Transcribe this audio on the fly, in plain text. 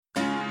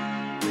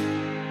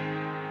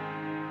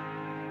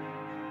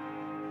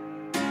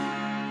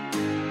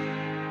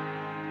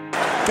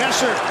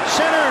Besser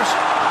centers,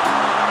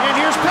 and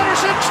here's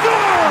Pettersson,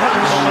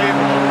 scores!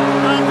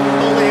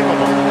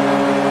 Unbelievable.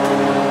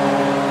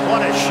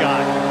 What a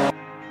shot.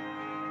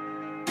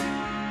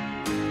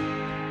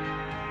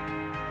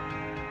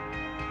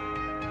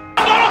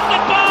 Off the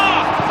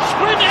bar!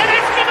 Sprint, and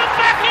it's given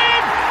back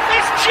in!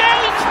 It's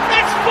Jones!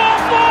 It's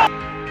 4-4!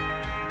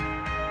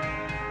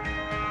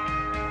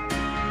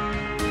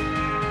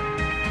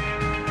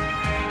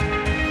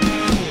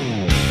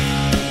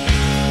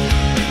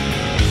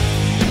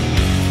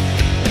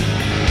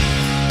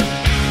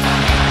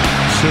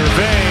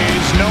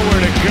 Surveys, nowhere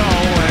to go,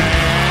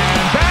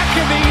 and back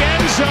in the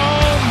end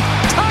zone.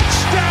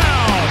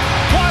 Touchdown!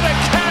 What a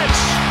catch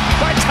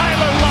by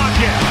Tyler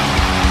Lockett.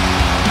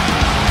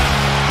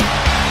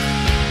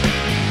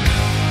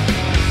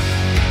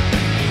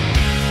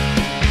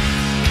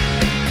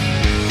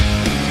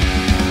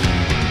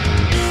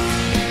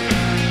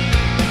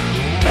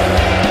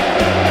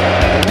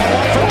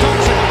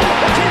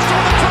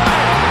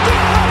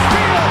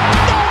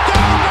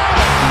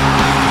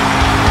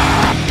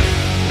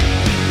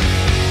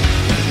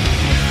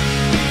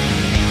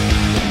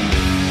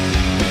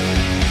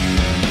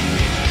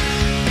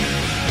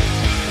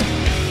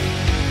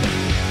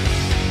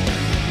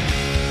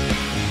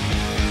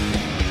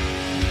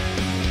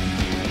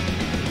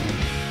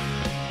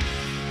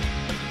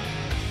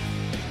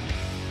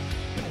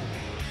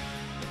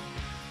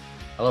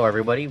 Hello,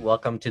 everybody.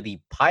 Welcome to the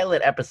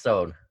pilot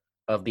episode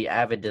of the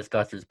Avid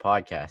Discussers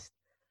podcast.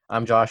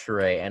 I'm Josh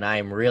Ray, and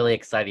I'm really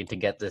excited to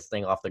get this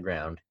thing off the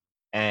ground.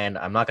 And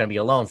I'm not going to be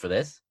alone for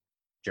this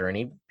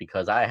journey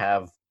because I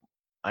have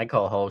my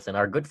co-host and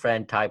our good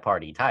friend, Ty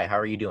Party. Ty, how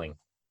are you doing?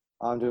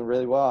 I'm doing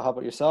really well. How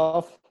about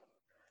yourself?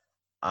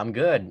 I'm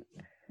good.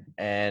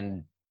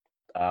 And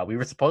we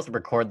were supposed to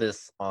record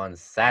this on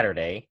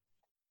Saturday.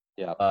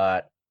 Yeah.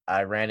 But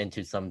I ran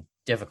into some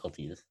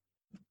difficulties,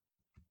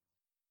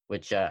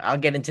 which I'll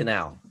get into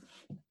now.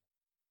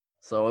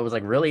 So it was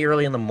like really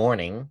early in the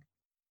morning,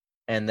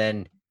 and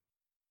then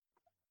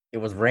it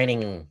was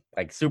raining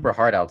like super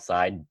hard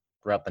outside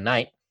throughout the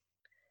night.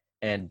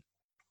 And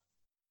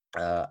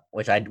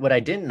what I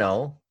didn't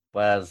know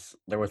was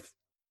there was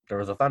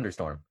a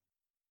thunderstorm,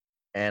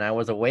 and I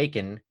was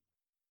awakened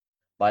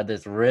by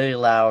this really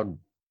loud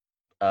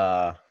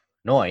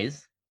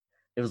noise.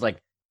 It was like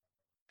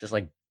just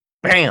like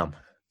bam.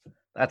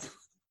 That's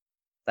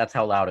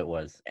how loud it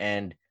was.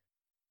 And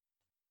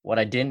what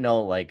I didn't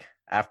know, like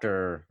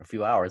after a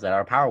few hours, that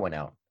our power went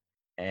out,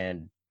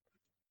 and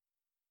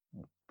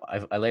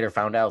I later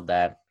found out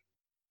that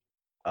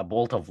a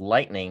bolt of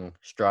lightning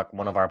struck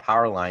one of our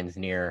power lines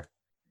near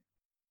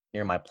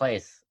my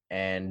place,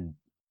 and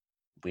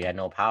we had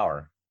no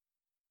power.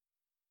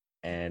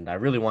 And I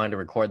really wanted to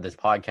record this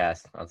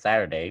podcast on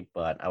Saturday,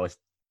 but I was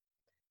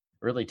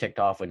really ticked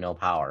off with no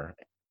power,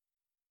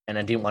 and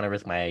I didn't want to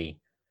risk my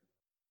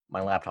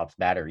laptop's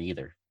battery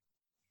either.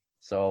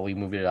 So we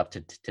moved it up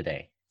to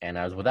today. And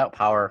I was without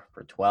power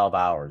for 12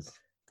 hours.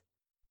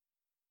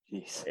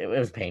 Jeez. It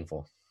was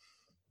painful.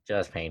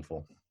 Just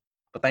painful.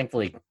 But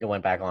thankfully, it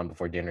went back on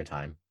before dinner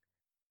time.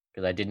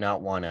 Because I did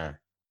not want to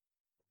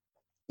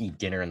eat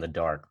dinner in the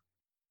dark.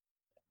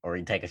 Or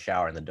take a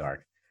shower in the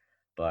dark.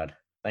 But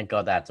thank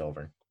God that's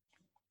over.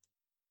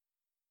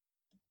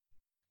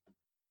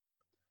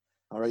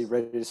 All right, you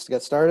ready to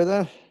get started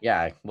then?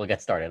 Yeah, we'll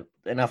get started.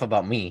 Enough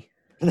about me.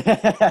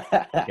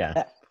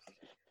 Yeah.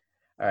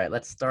 All right,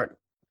 let's start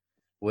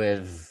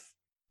with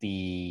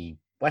the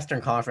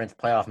Western Conference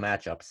playoff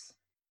matchups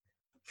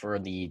for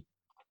the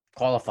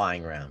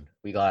qualifying round.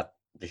 We got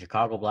the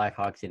Chicago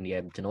Blackhawks and the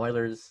Edmonton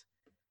Oilers,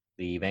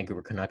 the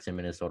Vancouver Canucks and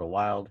Minnesota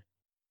Wild,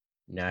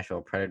 Nashville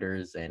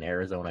Predators and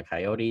Arizona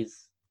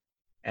Coyotes,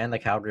 and the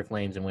Calgary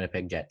Flames and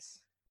Winnipeg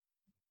Jets.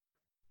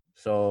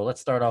 So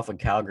let's start off with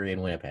Calgary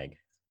and Winnipeg.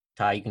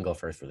 Ty, you can go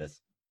first for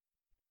this.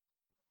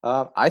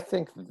 I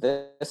think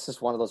this is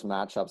one of those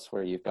matchups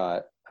where you've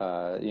got,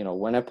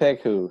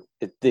 Winnipeg,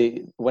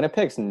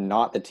 Winnipeg's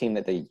not the team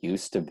that they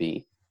used to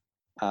be.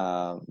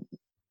 And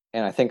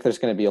I think there's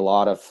going to be a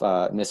lot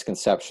of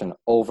misconception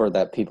over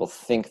that people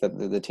think that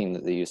they're the team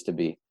that they used to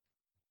be.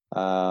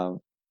 I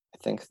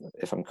think,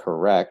 if I'm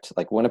correct,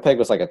 like Winnipeg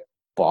was like a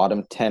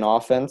bottom 10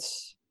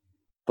 offense,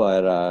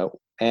 but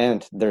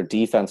and their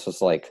defense was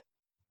like,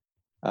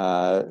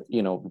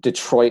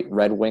 Detroit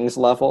Red Wings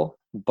level.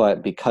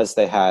 But because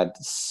they had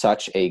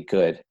such a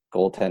good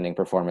goaltending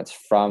performance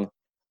from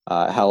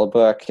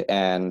Hellebuyck,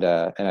 and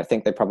I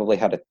think they probably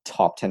had a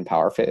top 10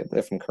 power play,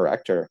 if I'm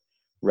correct, or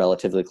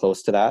relatively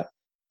close to that.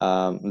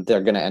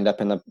 They're going to end up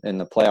in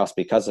the playoffs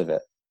because of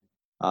it.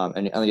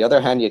 And on the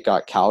other hand, you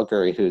got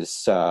Calgary,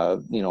 who's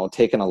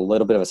taken a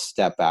little bit of a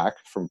step back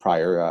from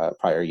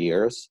prior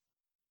years,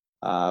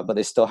 but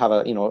they still have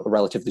a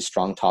relatively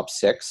strong top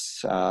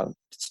six. A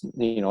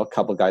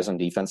couple guys on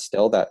defense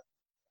still that.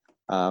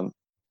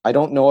 I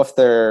don't know if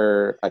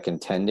they're a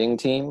contending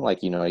team,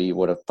 like, you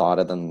would have thought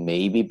of them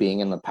maybe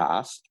being in the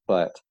past,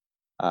 but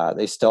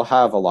they still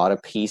have a lot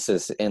of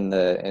pieces in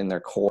their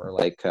core,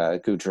 like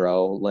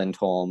Gaudreau,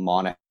 Lindholm,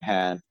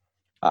 Monahan,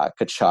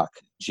 Tkachuk,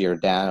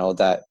 Giordano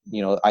that,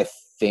 I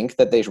think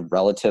that they're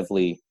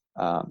relatively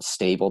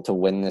stable to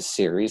win this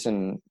series,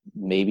 and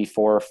maybe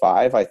 4 or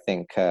 5. I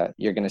think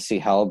you're going to see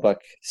Hellebuyck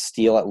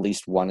steal at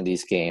least one of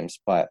these games,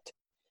 but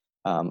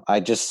I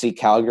just see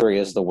Calgary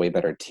as the way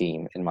better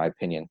team, in my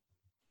opinion.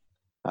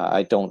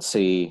 I don't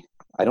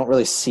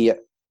really see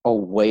a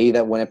way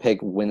that Winnipeg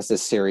wins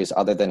this series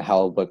other than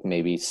Hellebuyck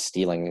maybe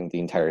stealing the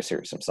entire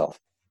series himself.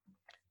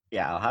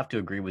 Yeah, I'll have to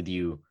agree with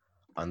you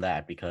on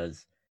that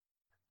because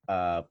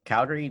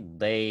Calgary,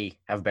 they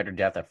have better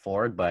depth at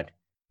forward, but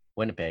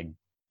Winnipeg,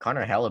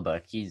 Connor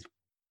Hellebuyck, he's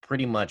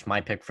pretty much my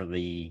pick for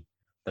the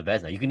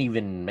Vezina. You can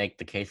even make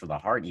the case for the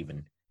Hart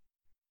even.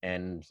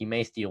 And he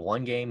may steal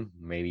one game,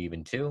 maybe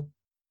even 2.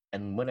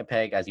 And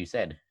Winnipeg, as you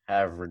said,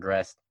 have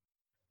regressed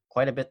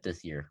quite a bit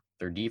this year.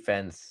 Their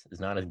defense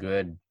is not as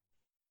good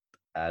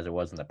as it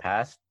was in the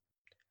past.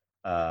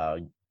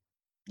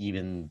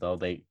 Even though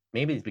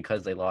maybe it's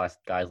because they lost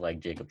guys like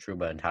Jacob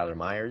Trouba and Tyler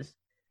Myers.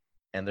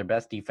 And their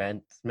best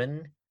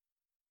defenseman,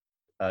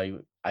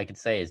 I could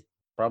say, is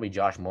probably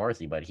Josh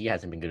Morrissey, but he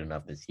hasn't been good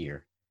enough this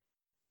year.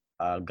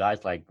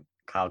 Guys like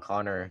Kyle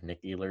Connor,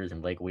 Nick Ehlers,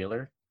 and Blake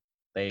Wheeler,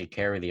 they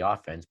carry the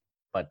offense,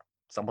 but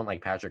someone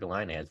like Patrick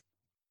Laine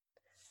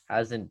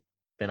hasn't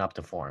been up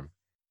to form,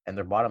 and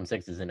their bottom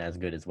 6 isn't as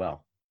good as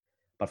well.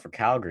 But for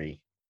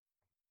Calgary,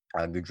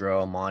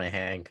 Gaudreau,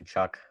 Monahan,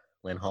 Tkachuk,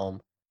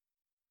 Lindholm,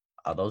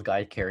 those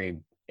guys carry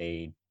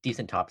a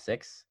decent top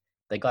 6.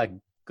 They got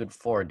good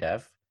forward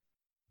depth,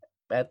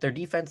 but their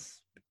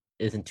defense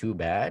isn't too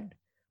bad,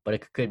 but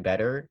it could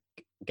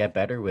get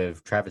better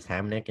with Travis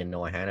Hamonic and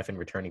Noah Hanifin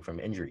returning from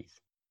injuries.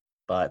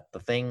 But the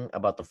thing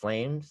about the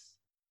Flames,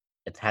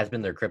 it has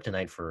been their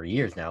kryptonite for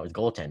years now, is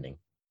goaltending.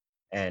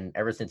 And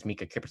ever since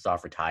Mika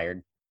Kiprusoff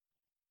retired,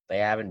 they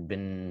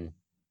haven't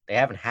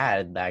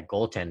had that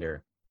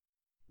goaltender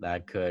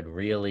that could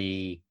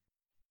really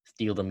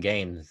steal them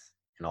games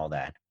and all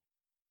that.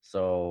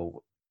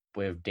 So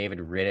with David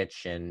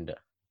Rittich and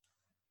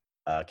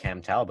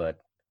Cam Talbot,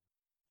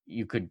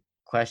 you could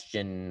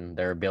question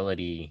their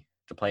ability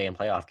to play in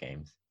playoff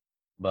games.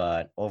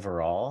 But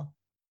overall,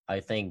 I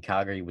think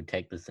Calgary would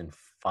take this in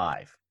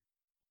 5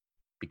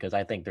 because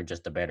I think they're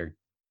just a better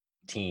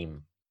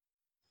team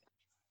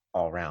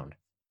all around.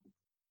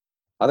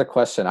 Other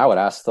question I would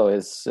ask, though,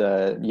 is,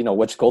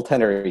 which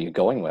goaltender are you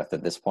going with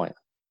at this point?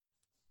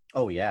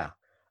 Oh, yeah.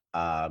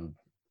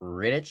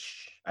 Rittich,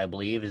 I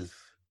believe, is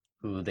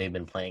who they've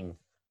been playing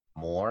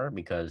more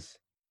because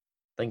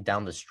I think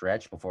down the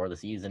stretch before the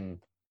season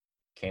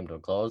came to a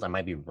close, I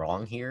might be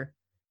wrong here,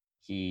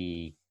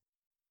 he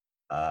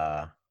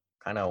kind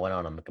of went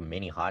on a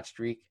mini hot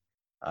streak.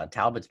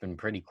 Talbot's been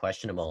pretty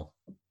questionable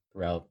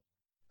throughout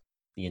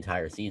the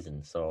entire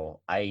season,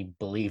 so I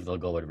believe they'll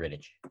go with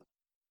Rittich.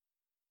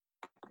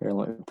 Here,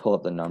 let me pull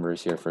up the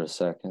numbers here for a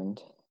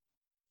second.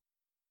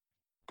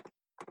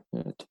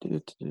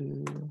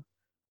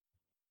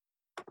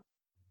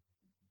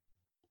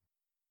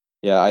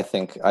 Yeah, I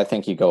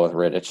think you go with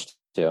Rittich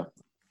too.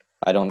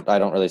 I don't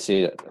really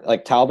see it.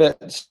 Like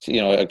Talbot's,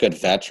 a good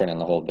veteran in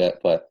the whole bit,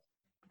 but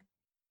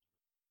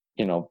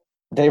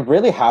they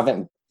really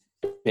haven't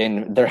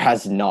been. There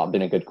has not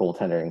been a good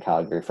goaltender in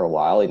Calgary for a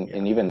while,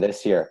 and even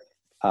this year,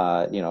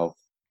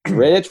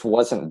 Rittich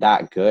wasn't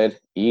that good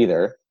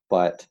either,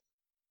 but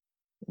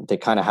they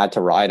kind of had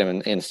to ride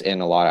him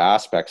in a lot of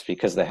aspects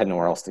because they had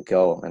nowhere else to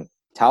go. And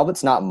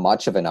Talbot's not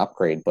much of an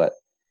upgrade, but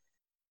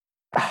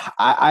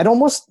I'd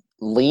almost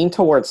lean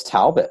towards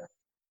Talbot.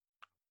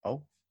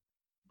 Oh,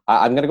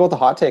 I'm going to go with the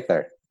hot take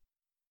there.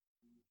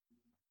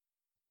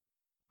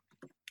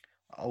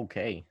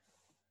 Okay.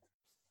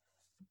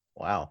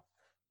 Wow.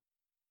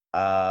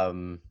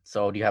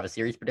 So do you have a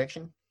series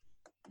prediction?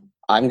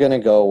 I'm going to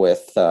go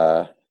with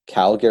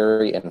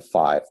Calgary in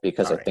 5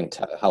 because All I think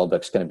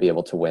Hellebuyck's going to be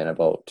able to win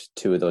about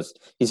 2 of those.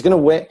 He's going to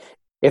win.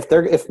 If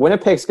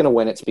Winnipeg's going to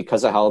win, it's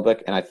because of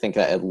Hellebuyck, and I think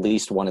that at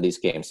least one of these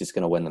games he's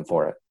going to win them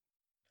for it.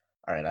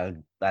 All right,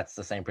 that's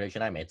the same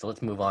prediction I made. So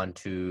let's move on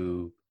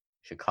to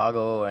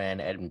Chicago and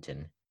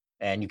Edmonton,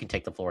 and you can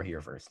take the floor here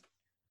first.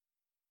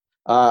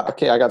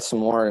 Okay, I got some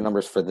more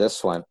numbers for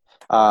this one.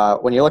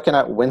 When you're looking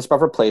at wins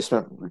above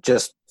replacement,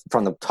 just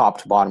from the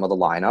top to bottom of the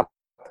lineup,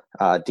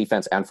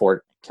 defense and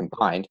forward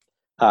combined,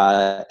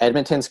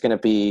 Edmonton's going to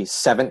be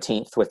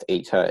 17th with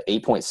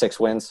 8.6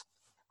 wins.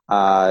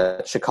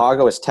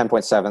 Chicago is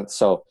 10.7th,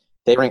 so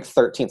they rank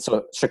 13th.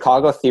 So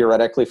Chicago,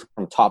 theoretically,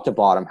 from top to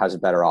bottom, has a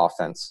better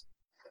offense.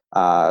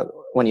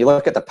 When you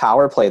look at the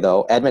power play,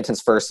 though,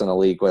 Edmonton's first in the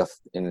league with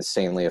an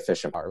insanely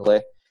efficient power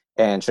play,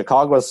 and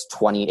Chicago's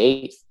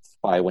 28th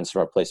by wins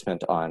above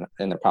replacement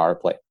in their power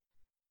play.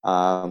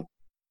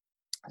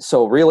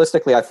 So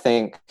realistically, I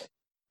think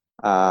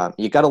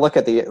you got to look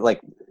at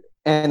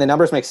and the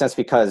numbers make sense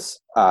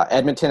because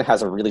Edmonton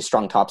has a really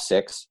strong top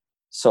 6,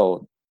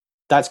 so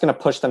that's going to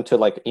push them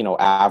to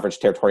average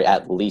territory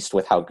at least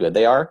with how good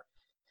they are.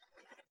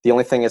 The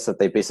only thing is that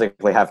they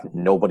basically have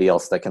nobody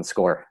else that can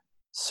score.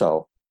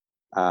 So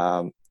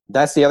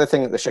that's the other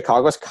thing. The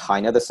Chicago's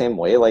kind of the same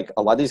way. Like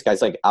a lot of these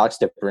guys, like Alex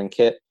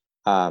DeBrincat,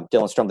 Dylan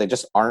Strome, they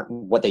just aren't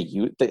what they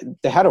use.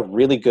 They had a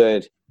really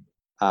good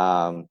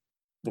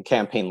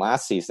campaign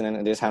last season,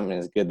 and they just haven't been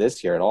as good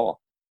this year at all.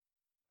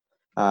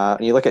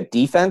 You look at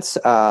defense,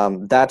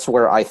 that's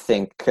where I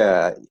think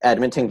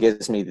Edmonton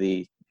gives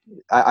me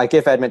I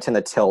give Edmonton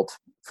the tilt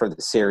for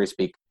the series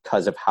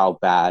because of how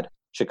bad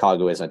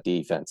Chicago is on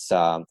defense.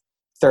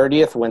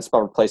 30th wins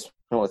above replacement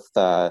with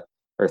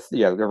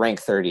they're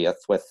ranked 30th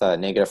with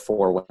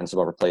 -4 wins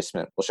above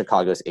replacement. Well,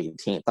 Chicago is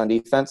 18th on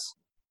defense.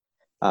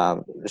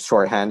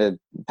 Shorthanded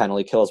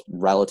penalty kills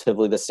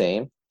relatively the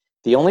same.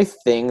 The only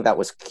thing that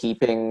was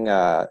keeping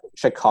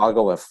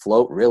Chicago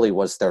afloat really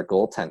was their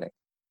goaltending.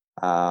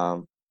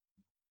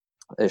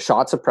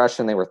 Shot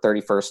suppression, they were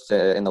 31st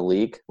in the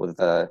league with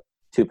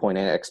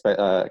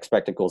 2.8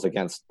 expected goals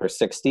against per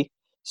 60.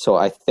 So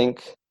I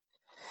think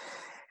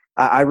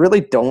I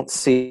really don't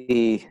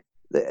see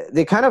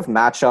they kind of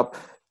match up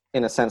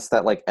in a sense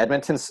that like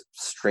Edmonton's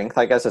strength,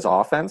 I guess, is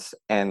offense,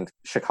 and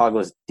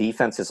Chicago's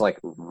defense is like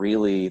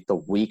really the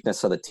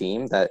weakness of the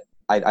team. That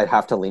I'd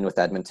have to lean with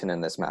Edmonton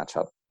in this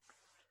matchup.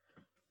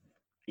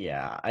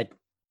 Yeah, I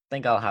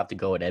think I'll have to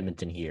go with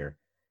Edmonton here,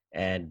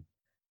 and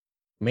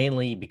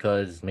mainly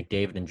because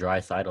McDavid and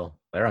Draisaitl,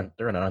 they're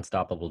an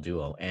unstoppable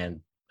duo,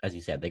 and as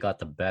you said, they got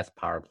the best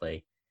power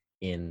play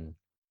in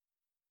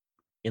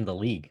the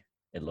league.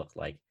 It looked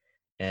like,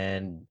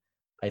 and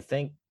I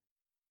think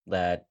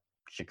that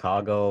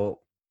Chicago,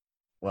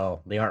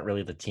 well, they aren't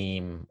really the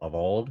team of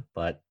old,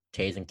 but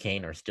Taves and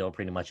Kane are still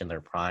pretty much in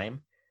their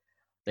prime.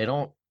 They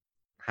don't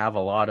have a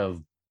lot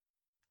of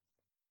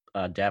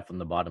depth in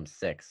the bottom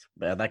six,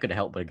 but that could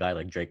help with a guy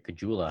like Drake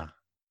Caggiula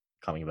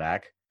coming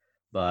back.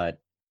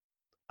 But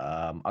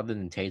other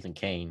than Taves and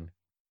Kane,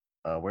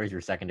 where's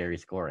your secondary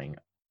scoring?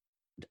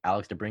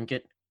 Alex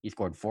DeBrincat, he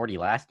scored 40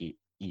 last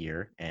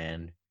year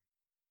and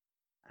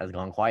has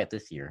gone quiet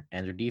this year,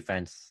 and their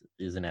defense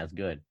isn't as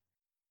good.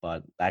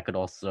 But that could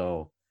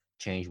also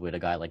change with a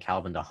guy like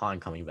Calvin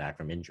DeHaan coming back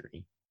from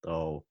injury,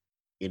 though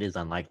it is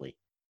unlikely.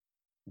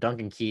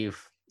 Duncan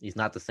Keith, he's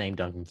not the same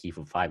Duncan Keith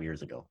of 5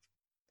 years ago.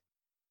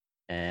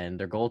 And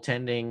their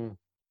goaltending,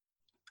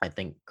 I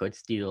think, could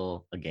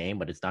steal a game,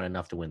 but it's not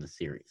enough to win the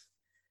series.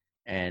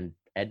 And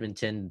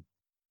Edmonton,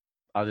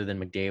 other than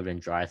McDavid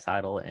and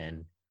Draisaitl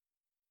and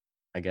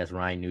I guess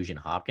Ryan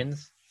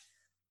Nugent-Hopkins,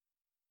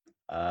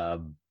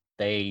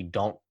 they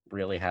don't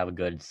really have a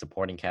good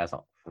supporting cast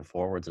for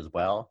forwards as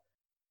well.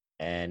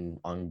 And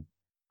on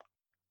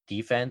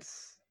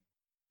defense,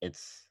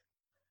 it's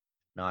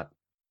not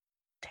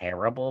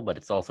terrible, but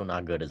it's also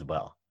not good as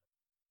well.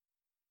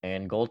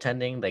 And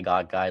goaltending, they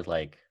got guys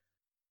like,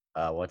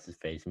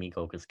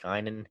 Mikko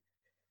Koskinen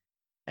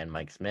and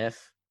Mike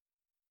Smith.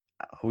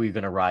 Who are you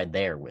going to ride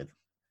there with?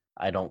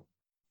 I don't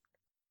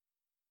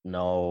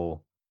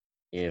know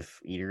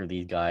if either of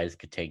these guys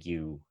could take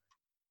you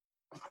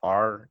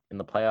far in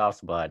the playoffs,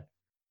 but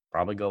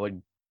probably go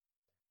with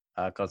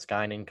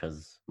Koskinen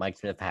because Mike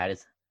Smith had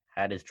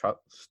his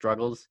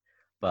struggles.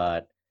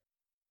 But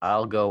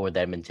I'll go with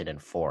Edmonton in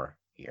 4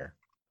 here.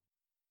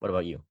 What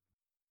about you?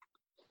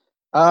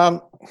 I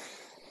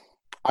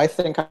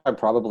think I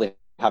probably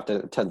have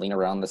to lean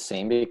around the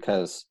same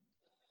because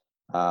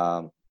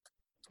and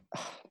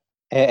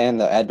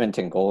the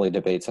Edmonton goalie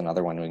debate's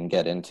another one we can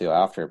get into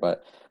after,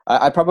 but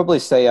I'd probably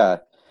say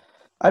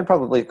I'd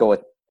probably go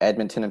with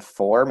Edmonton in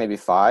 4, maybe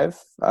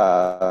 5.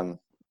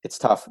 It's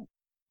tough.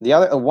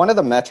 One of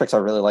the metrics I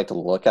really like to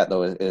look at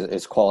though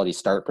is quality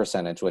start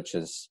percentage, which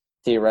is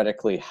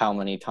theoretically how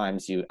many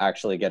times you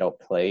actually get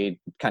outplayed.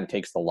 Kind of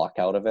takes the luck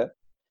out of it.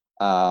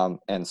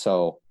 And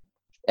so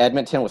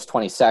Edmonton was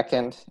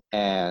 22nd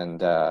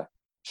and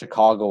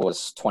Chicago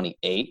was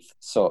 28th.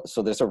 So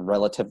there's a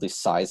relatively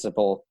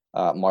sizable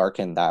mark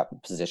in that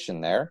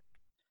position there.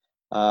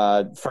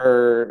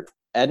 For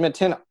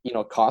Edmonton,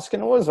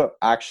 Koskinen was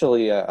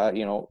actually a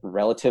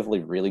relatively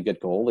really good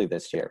goalie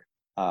this year.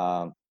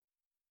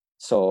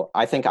 So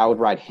I think I would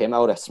ride him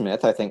out of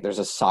Smith. I think there's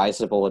a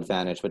sizable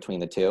advantage between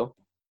the two.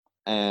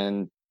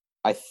 And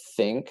I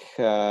think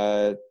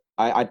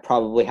I'd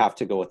probably have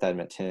to go with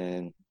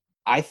Edmonton.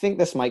 I think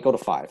this might go to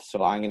 5,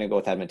 so I'm going to go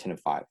with Edmonton in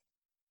 5.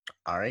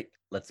 All right,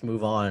 let's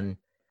move on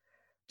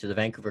to the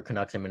Vancouver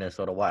Canucks and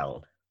Minnesota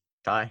Wild.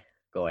 Ty,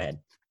 go ahead.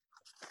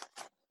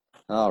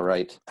 All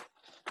right.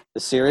 The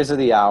series of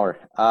the hour.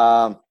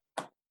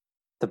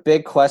 The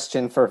big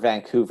question for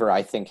Vancouver,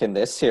 I think, in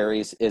this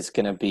series is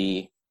going to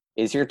be,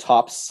 is your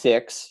top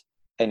 6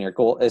 and your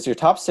goal, is your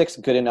top 6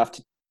 good enough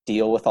to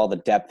deal with all the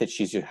depth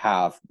issues you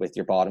have with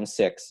your bottom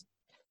 6?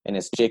 And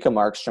is Jacob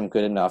Markstrom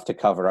good enough to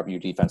cover up your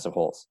defensive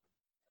holes?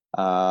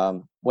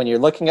 When you're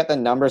looking at the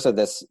numbers of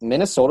this,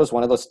 Minnesota is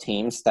one of those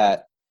teams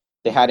that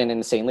they had an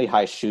insanely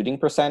high shooting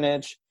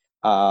percentage,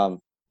 and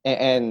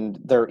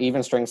their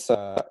even strength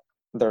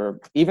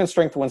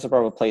wins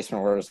above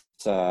replacement was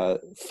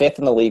 5th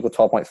in the league with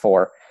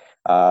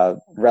 12.4,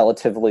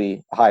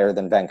 relatively higher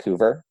than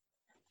Vancouver.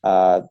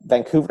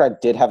 Vancouver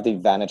did have the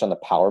advantage on the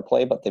power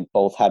play, but they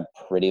both had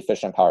pretty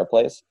efficient power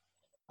plays.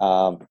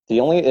 The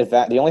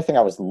only thing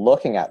I was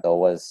looking at though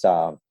was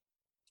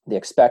the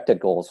expected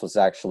goals was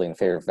actually in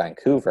favor of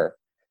Vancouver.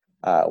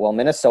 Well,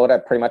 Minnesota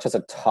pretty much has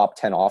a top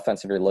 10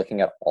 offense if you're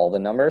looking at all the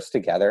numbers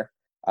together.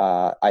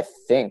 I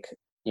think,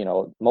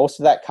 most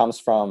of that comes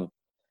from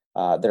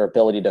their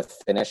ability to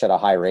finish at a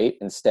high rate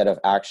instead of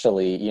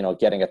actually,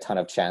 getting a ton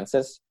of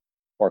chances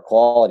or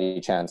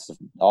quality chances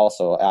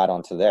also add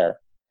on to there.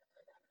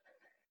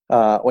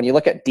 When you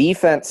look at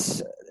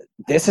defense,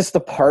 this is the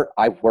part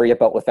I worry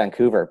about with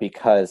Vancouver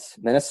because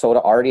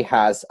Minnesota already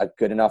has a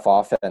good enough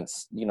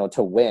offense,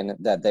 to win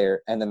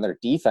and then their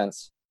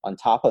defense on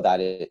top of that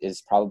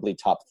is probably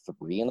top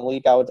 3 in the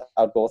league. I would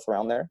go with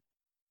around there.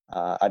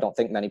 I don't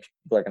think many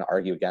people are going to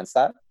argue against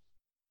that.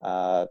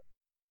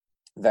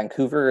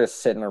 Vancouver is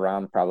sitting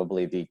around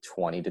probably the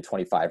 20 to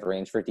 25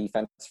 range for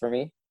defense for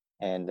me,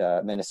 and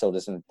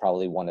Minnesota's in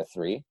probably 1 to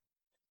 3.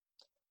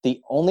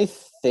 The only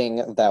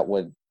thing that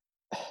would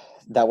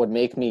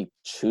make me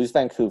choose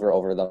Vancouver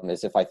over them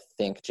is if I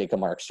think Jacob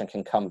Markstrom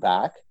can come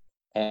back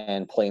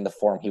and play in the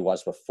form he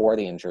was before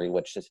the injury,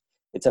 which is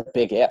it's a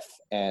big if.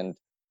 And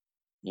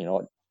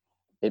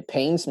it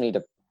pains me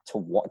to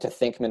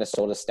think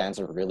Minnesota stands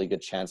a really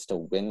good chance to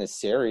win this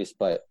series,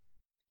 but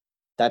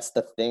that's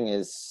the thing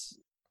is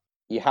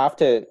you have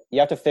to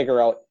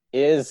figure out,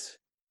 is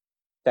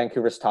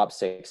Vancouver's top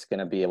 6 going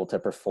to be able to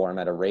perform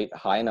at a rate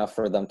high enough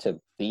for them to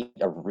beat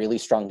a really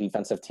strong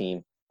defensive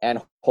team and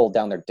hold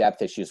down their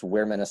depth issues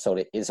where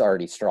Minnesota is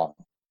already strong.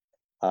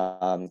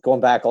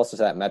 Going back also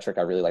to that metric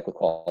I really like with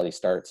quality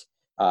starts,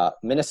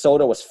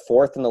 Minnesota was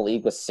 4th in the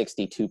league with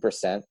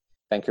 62%.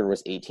 Vancouver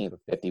was 18th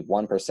with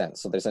 51%.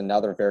 So there's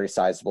another very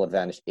sizable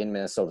advantage in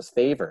Minnesota's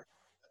favor.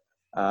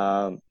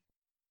 I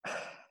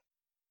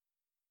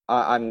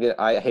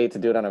hate to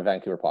do it on a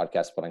Vancouver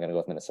podcast, but I'm going to go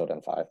with Minnesota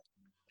in 5.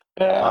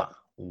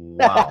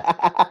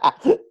 Wow.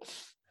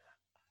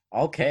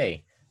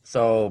 Okay.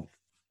 So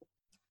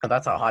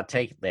that's a hot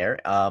take there.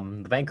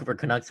 The Vancouver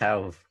Canucks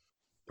have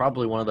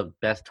probably one of the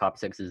best top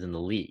 6s in the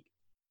league.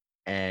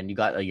 And you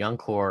got a young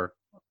core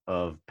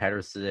of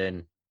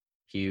Pettersson,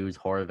 Hughes,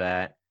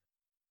 Horvat,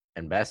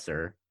 and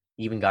Besser.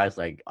 Even guys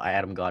like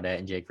Adam Gaudette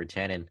and Jake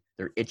Virtanen,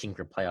 they're itching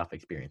for playoff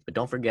experience. But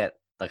don't forget,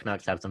 the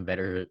Canucks have some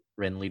veteran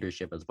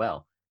leadership as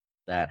well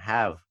that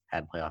have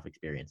had playoff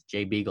experience.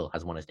 Jay Beagle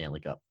has won a Stanley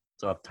Cup.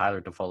 So have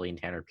Tyler Toffoli and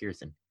Tanner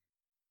Pearson.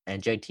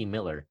 And JT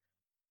Miller,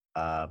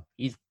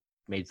 he's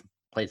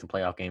played some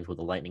playoff games with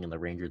the Lightning and the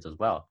Rangers as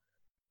well.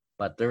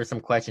 But there are some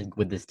questions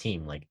with this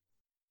team. Like,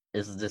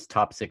 is this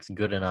top 6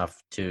 good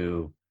enough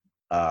to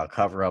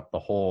cover up the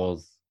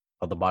holes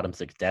of the bottom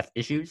 6 depth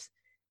issues?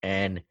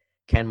 And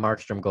can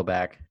Markstrom go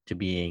back to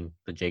being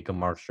the Jacob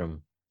Markstrom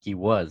he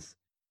was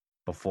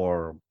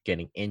before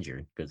getting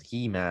injured? Because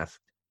he masked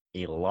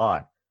a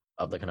lot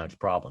of the Canucks'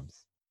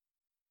 problems.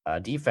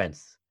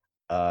 Defense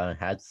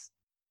has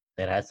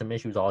some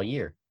issues all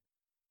year.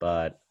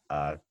 But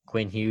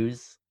Quinn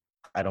Hughes,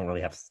 I don't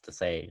really have to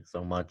say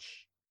so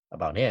much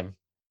about him.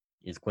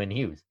 He's Quinn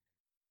Hughes.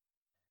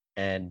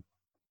 And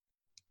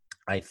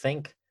I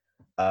think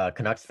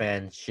Canucks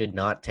fans should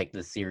not take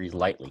this series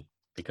lightly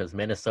because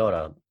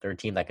Minnesota, they're a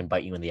team that can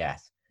bite you in the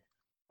ass.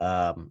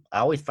 I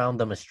always found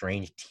them a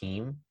strange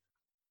team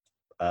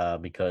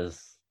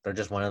because they're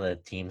just one of the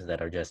teams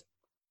that are just,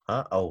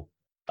 I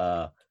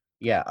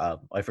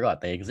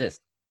forgot they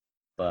exist.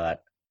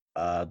 But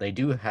they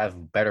do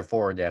have better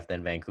forward depth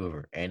than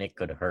Vancouver, and it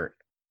could hurt.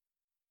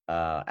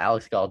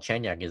 Alex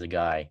Galchenyuk is a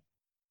guy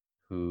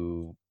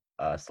who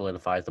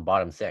solidifies the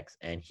bottom 6,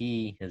 and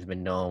he has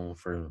been known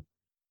for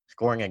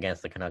scoring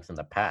against the Canucks in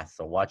the past,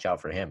 so watch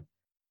out for him.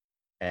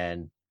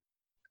 And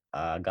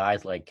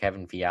guys like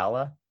Kevin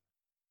Fiala,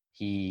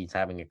 he's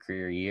having a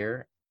career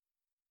year,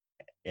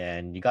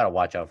 and you got to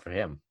watch out for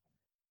him.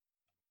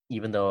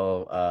 Even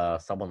though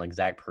someone like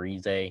Zach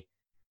Parise,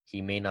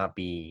 he may not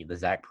be the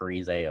Zach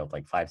Parise of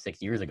like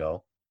 5-6 years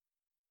ago,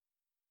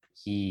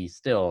 he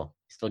still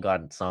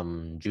got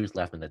some juice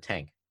left in the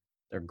tank.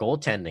 Their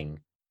goaltending,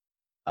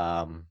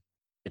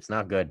 it's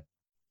not good.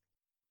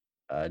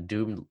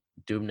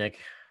 Dubnyk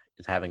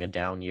is having a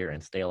down year,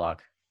 and Stalock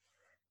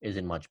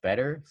isn't much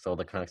better, so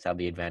the Canucks have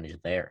the advantage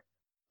there.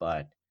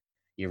 But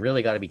you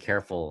really got to be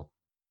careful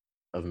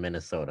of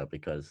Minnesota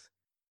because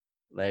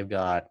they've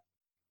got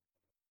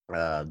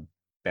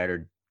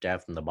better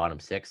depth in the bottom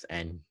 6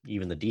 and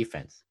even the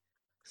defense.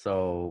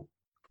 So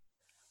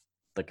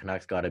the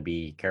Canucks got to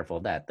be careful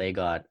of that. They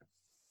got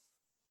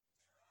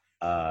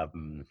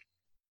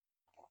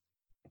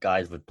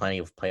guys with plenty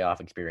of playoff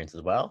experience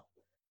as well.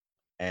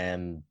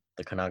 And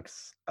the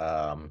Canucks,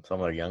 some of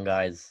their young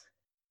guys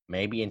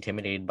may be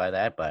intimidated by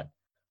that, but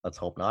let's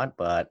hope not.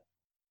 But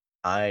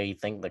I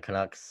think the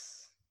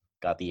Canucks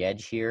got the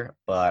edge here,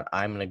 but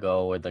I'm going to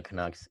go with the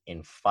Canucks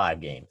in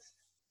 5 games.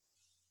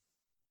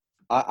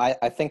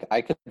 I think I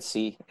could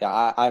see.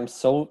 Yeah, I'm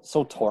so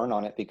torn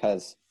on it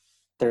because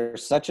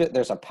there's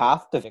a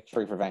path to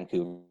victory for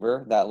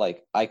Vancouver that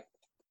like I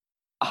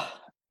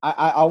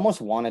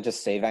almost want to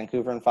just say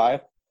Vancouver in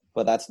 5,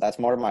 but that's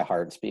more of my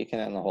heart speaking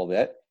in the whole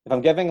bit. If I'm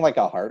giving like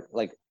a heart,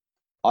 like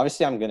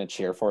obviously I'm gonna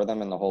cheer for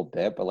them in the whole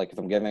bit, but like if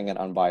I'm giving an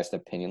unbiased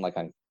opinion, like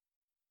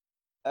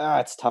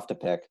it's tough to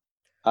pick.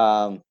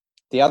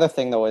 The other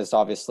thing though is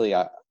obviously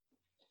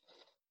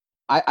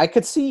I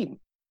could see.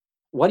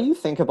 What do you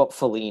think about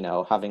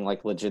Foligno having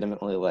like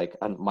legitimately like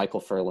a Michael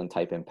Furlan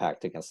type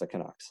impact against the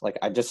Canucks? Like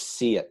I just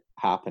see it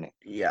happening.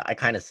 Yeah, I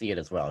kind of see it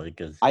as well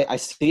because I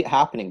see it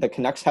happening. The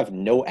Canucks have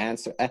no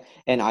answer,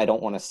 and I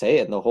don't want to say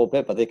it in the whole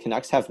bit, but the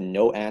Canucks have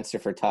no answer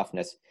for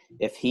toughness.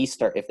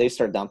 If they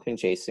start dumping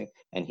Jason,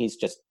 and he's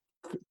just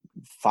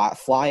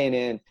flying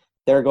in,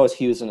 there goes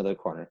Hughes into the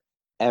corner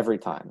every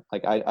time.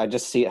 Like I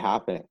just see it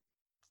happening.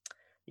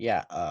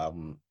 Yeah,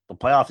 the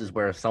playoffs is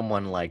where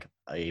someone like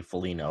a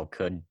Foligno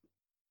could.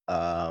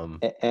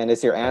 And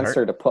is your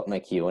answer to put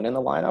McEwen in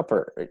the lineup,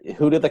 or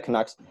who do the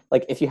Canucks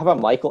like? If you have a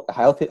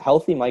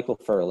healthy Michael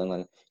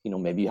Furlan,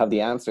 then maybe you have the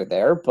answer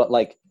there. But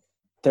like,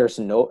 there's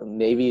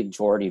maybe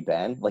Jordy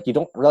Ben. Like you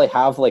don't really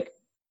have like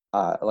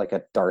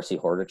a Darcy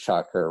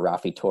Hordichuk or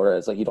Rafi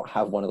Torres. Like you don't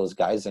have one of those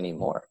guys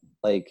anymore.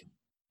 Like,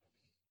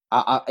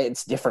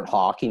 it's different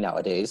hockey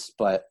nowadays.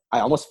 But I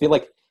almost feel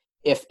like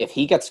if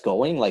he gets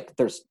going, like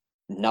there's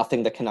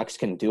nothing the Canucks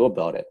can do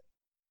about it.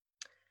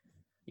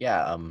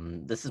 Yeah,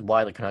 this is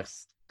why the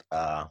Canucks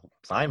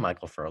signed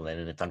Michael Furlan,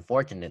 and it's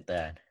unfortunate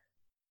that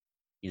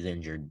he's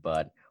injured.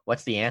 But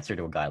what's the answer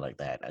to a guy like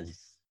that? As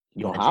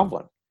you don't have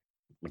one.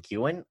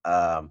 McEwen,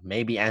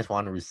 maybe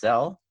Antoine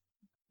Roussel,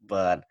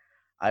 but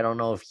I don't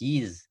know if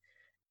he's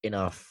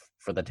enough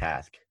for the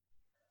task.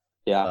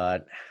 Yeah,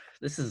 but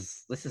this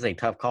is a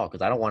tough call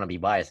because I don't want to be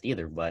biased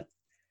either. But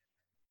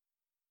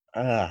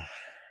and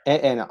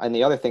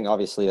the other thing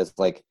obviously is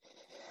like.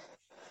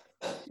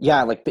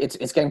 Yeah, like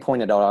it's getting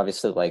pointed out.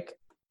 Obviously, like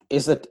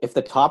if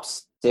the top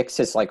six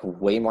is like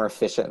way more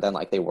efficient than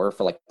like they were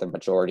for like the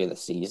majority of the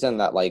season,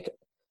 that like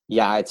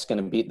it's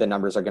gonna be the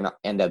numbers are gonna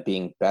end up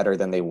being better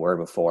than they were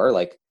before.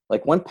 Like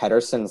when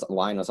Pettersson's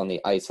line was on the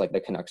ice, like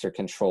the Canucks are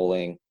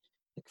controlling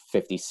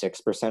like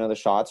 56% of the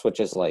shots, which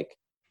is like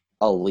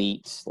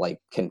elite, like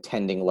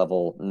contending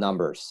level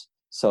numbers.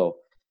 So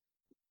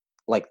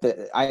like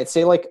I'd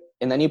say like,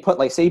 and then you put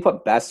like say you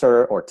put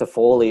Besser or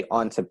Toffoli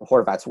onto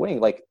Horvat's wing,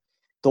 like.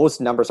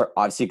 Those numbers are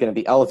obviously going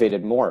to be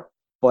elevated more.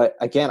 But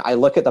again, I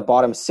look at the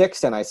bottom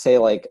six and I say,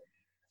 like,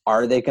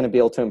 are they going to be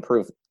able to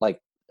improve like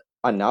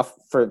enough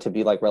for it to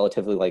be like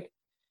relatively like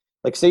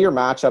say your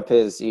matchup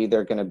is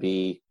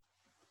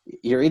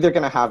you're either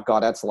going to have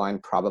Gaudette's line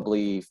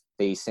probably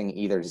facing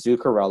either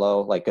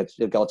Zuccarello, like a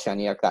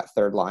Galchenyuk, that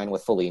third line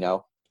with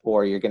Foligno,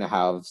 or you're going to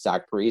have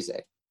Zach Parise.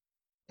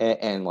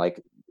 And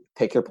like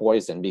pick your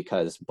poison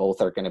because both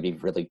are going to be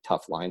really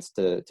tough lines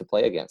to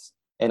play against.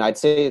 And I'd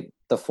say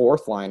the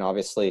fourth line,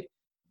 obviously,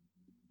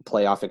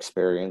 playoff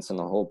experience and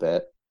the whole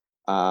bit.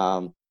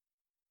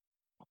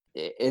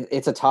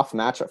 It's a tough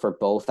matchup for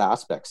both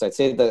aspects. I'd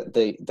say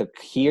the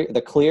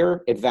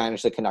clear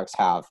advantage the Canucks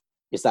have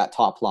is that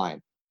top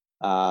line.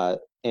 And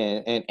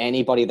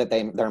anybody that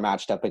they're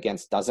matched up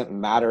against doesn't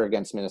matter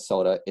against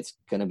Minnesota. It's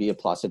going to be a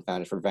plus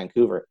advantage for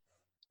Vancouver.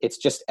 It's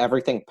just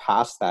everything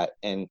past that.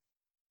 And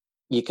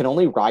you can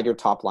only ride your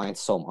top line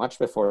so much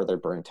before they're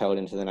burnt out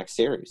into the next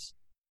series.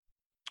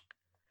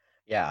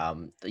 Yeah,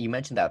 you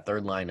mentioned that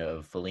third line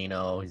of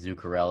Foligno,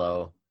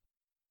 Zuccarello,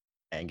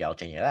 and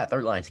Galchenyuk. That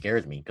third line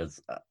scares me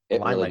because a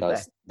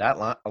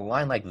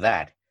line like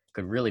that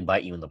could really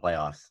bite you in the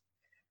playoffs.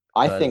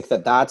 I think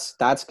that's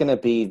going to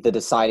be the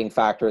deciding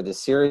factor of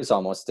this series.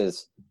 Almost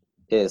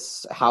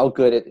is how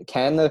good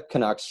can the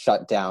Canucks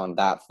shut down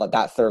that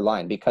third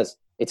line, because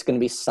it's going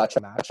to be such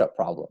a matchup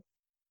problem.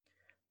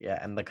 Yeah,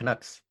 and the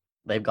Canucks,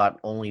 they've got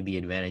only the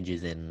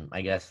advantages in,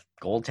 I guess,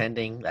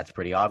 goaltending. That's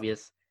pretty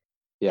obvious.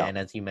 Yeah, and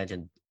as you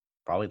mentioned,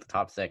 probably the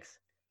top six.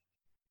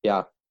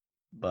 Yeah,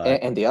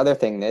 but and the other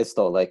thing is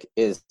though, like,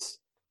 is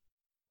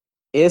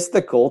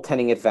the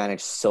goaltending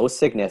advantage so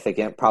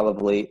significant?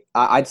 Probably,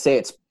 I'd say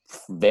it's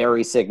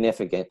very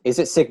significant. Is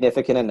it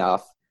significant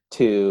enough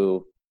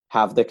to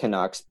have the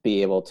Canucks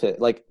be able to,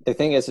 like? The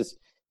thing is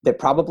they're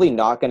probably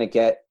not going to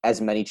get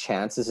as many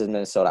chances as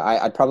Minnesota.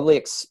 I'd probably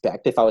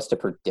expect, if I was to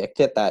predict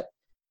it, that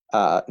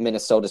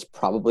Minnesota's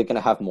probably going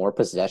to have more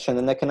possession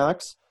than the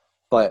Canucks.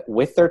 But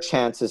with their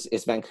chances,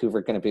 is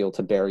Vancouver going to be able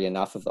to bury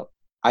enough of them?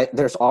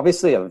 There's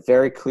obviously a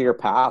very clear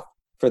path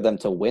for them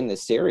to win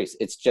this series.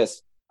 It's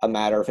just a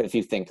matter of if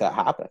you think that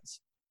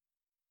happens.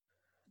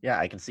 Yeah,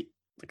 I can see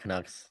the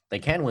Canucks. They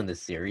can win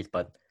this series,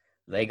 but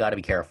they got to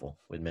be careful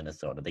with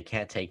Minnesota. They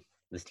can't take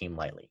this team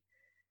lightly.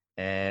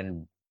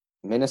 And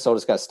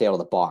Minnesota's got to stay out of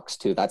the box,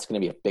 too. That's going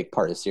to be a big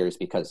part of the series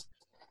because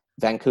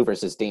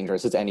Vancouver's as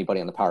dangerous as anybody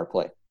on the power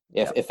play.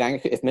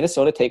 If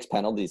Minnesota takes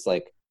penalties,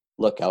 like,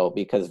 look out,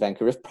 because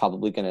Vancouver's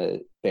probably going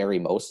to bury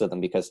most of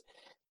them, because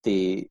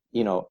the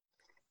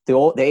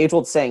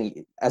age-old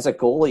saying, as a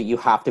goalie, you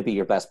have to be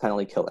your best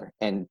penalty killer.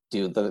 And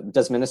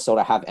does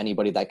Minnesota have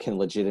anybody that can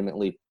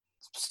legitimately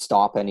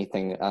stop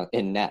anything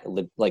in net?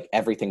 Like,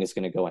 everything is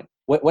going to go in.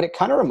 What it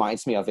kind of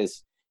reminds me of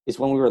is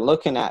when we were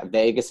looking at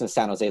Vegas and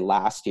San Jose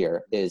last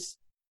year, is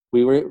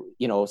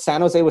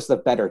San Jose was the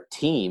better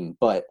team,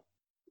 but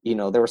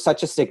there was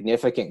such a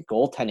significant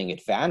goaltending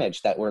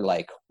advantage that we're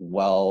like,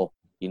 well,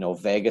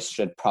 Vegas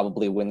should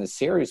probably win the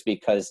series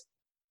because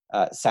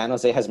San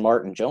Jose has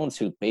Martin Jones,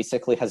 who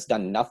basically has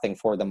done nothing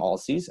for them all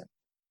season.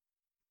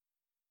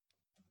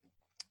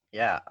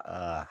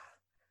 Yeah,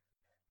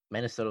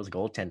 Minnesota's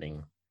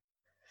goaltending.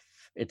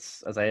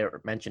 It's, as I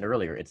mentioned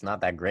earlier, it's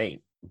not that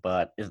great.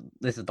 But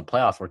this is the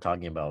playoffs we're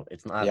talking about.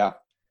 It's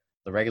not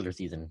the regular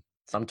season.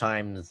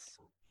 Sometimes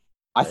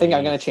I think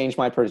I'm going to change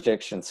my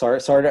prediction. Sorry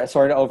to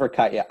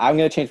overcut you. I'm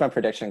going to change my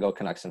prediction and go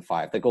Canucks in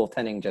 5. The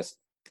goaltending just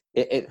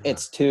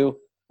it's too.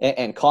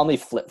 And call me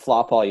flip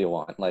flop all you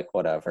want, like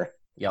whatever.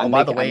 Yeah.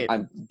 By the way,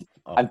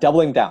 I'm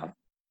doubling down.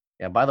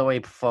 Yeah. By the way,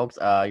 folks,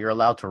 you're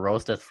allowed to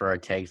roast us for our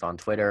takes on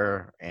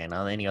Twitter and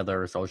on any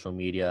other social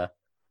media.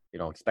 You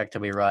don't expect to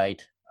be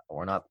right.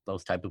 We're not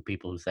those type of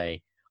people who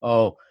say,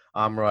 "Oh,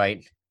 I'm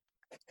right,"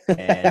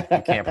 and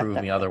you can't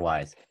prove me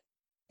otherwise.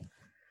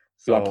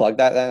 So, you want to plug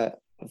that?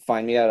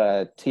 Find me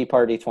at Tea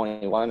Party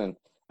 21, and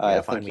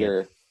I think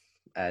you're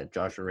at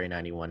Joshua Ray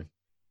 91.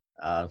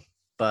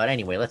 But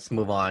anyway, let's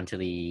move on to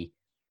the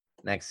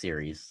next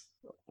series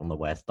on the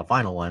West. The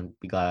final one,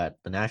 we got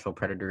the Nashville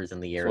Predators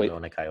and the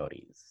Arizona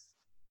Coyotes.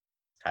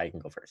 Ty, you can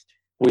go first.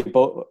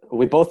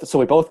 We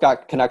both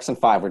got Canucks in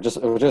 5.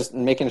 We're just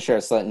making sure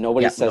so that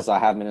nobody says I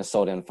have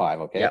Minnesota in 5.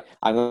 Okay,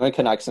 I'm going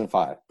Canucks in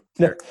 5.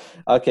 Sure.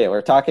 Okay,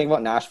 we're talking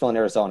about Nashville and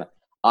Arizona.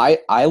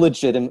 I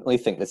legitimately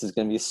think this is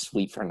going to be a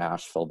sweep for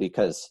Nashville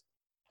because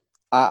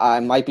I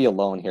might be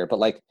alone here, but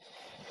like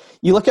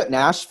you look at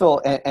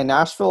Nashville and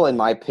Nashville, in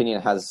my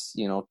opinion, has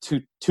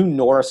two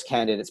Norris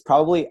candidates.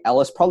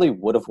 Ellis probably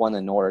would have won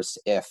the Norris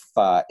if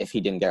he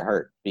didn't get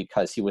hurt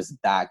because he was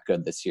that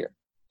good this year.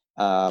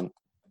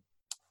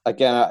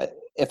 Again,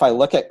 if I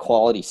look at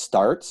quality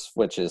starts,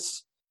 which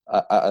is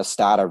a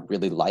stat I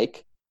really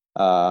like,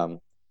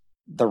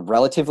 they're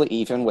relatively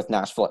even with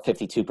Nashville at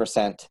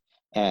 52%.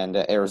 And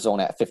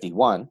Arizona at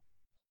 51.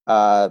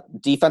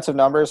 Defensive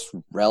numbers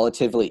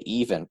relatively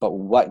even, but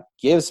what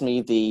gives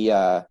me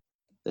the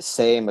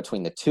same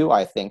between the two,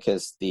 I think,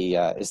 is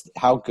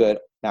how good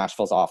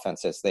Nashville's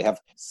offense is. They have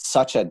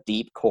such a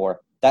deep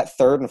core. That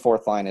third and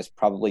fourth line is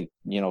probably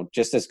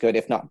just as good,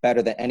 if not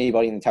better, than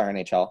anybody in the entire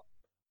NHL.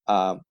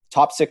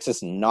 Top 6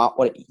 is not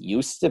what it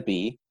used to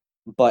be,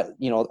 but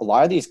a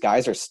lot of these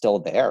guys are still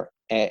there.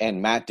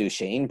 And Matt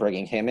Duchene,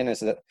 bringing him in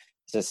as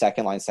a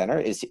second line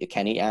center,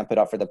 can he amp it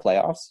up for the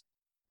playoffs?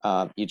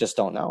 You just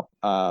don't know.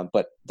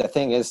 But the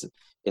thing is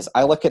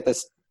I look at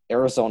this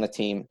Arizona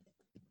team.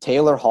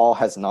 Taylor Hall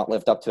has not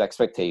lived up to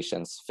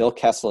expectations. Phil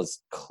Kessel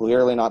is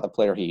clearly not the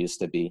player he used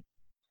to be.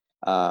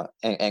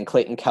 And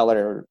Clayton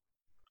Keller,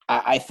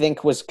 I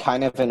think, was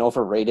kind of an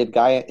overrated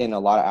guy in a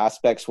lot of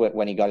aspects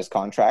when he got his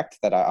contract.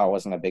 That I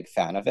wasn't a big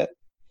fan of it.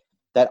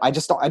 That I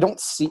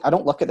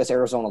don't look at this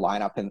Arizona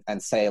lineup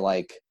and say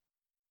like,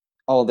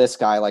 oh, this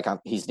guy, like,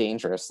 he's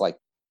dangerous. Like,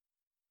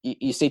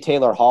 you see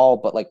Taylor Hall,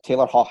 but like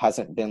Taylor Hall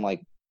hasn't been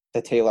like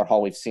the Taylor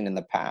Hall we've seen in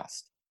the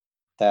past.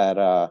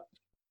 That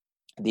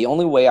the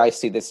only way I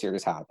see this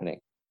series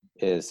happening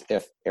is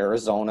if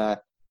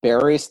Arizona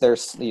buries their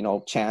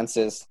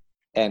chances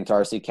and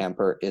Darcy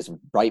Kemper is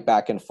right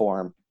back in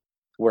form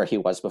where he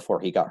was before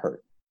he got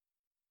hurt.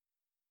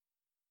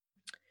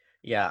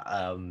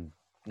 Yeah,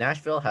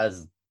 Nashville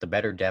has the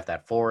better depth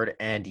at forward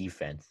and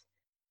defense.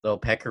 Though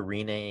Pekka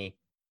Rinne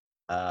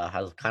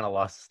has kind of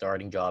lost the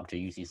starting job to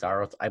UC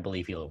Saros. I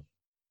believe he'll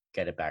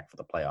get it back for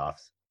the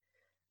playoffs.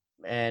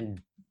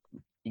 And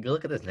you can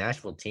look at this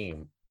Nashville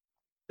team.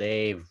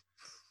 They've,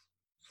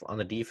 on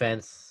the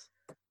defense,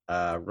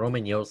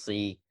 Roman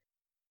Josi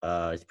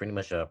is pretty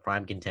much a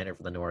prime contender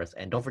for the Norris.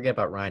 And don't forget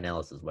about Ryan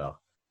Ellis as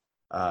well.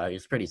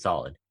 He's pretty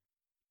solid.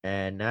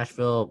 And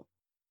Nashville,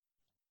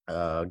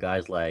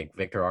 guys like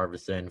Victor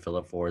Arvidsson,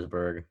 Philip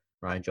Forsberg,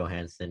 Ryan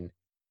Johansson,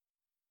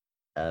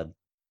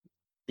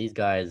 these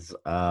guys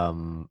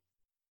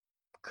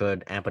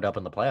could amp it up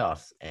in the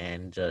playoffs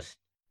and just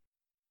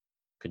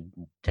could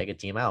take a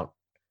team out.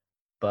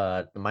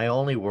 But my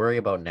only worry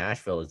about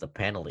Nashville is the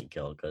penalty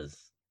kill,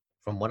 because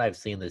from what I've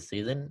seen this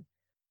season,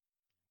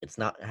 it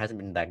hasn't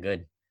been that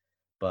good.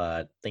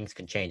 But things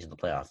can change in the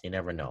playoffs. You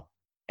never know.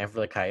 And for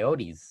the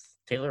Coyotes,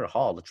 Taylor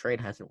Hall, the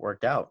trade hasn't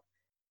worked out.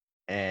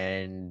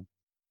 And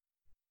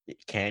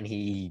can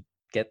he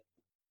get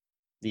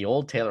the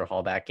old Taylor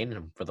Hall back in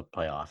him for the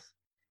playoffs?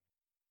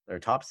 Their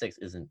top 6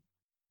 isn't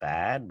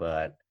bad,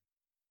 but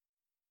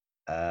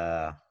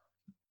guy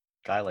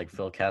like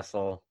Phil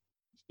Kessel,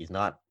 he's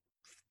not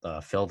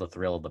Phil the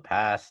Thrill of the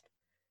past.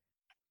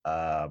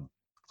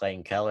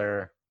 Clayton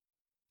Keller,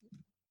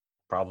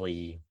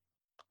 probably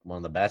one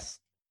of the best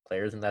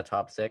players in that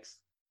top 6.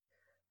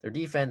 Their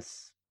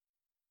defense,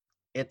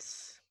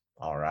 it's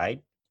all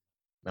right,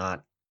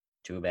 not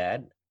too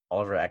bad.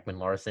 Oliver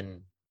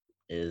Ekman-Larsson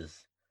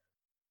is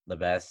the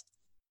best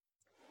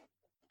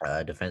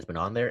defenseman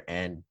on there,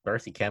 and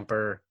Darcy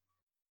Kemper,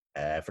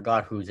 I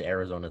forgot who's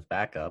Arizona's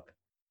backup,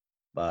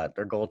 but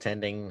their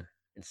goaltending,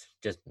 it's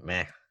just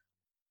meh.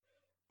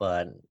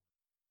 But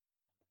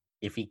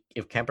if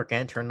Kemper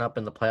can turn up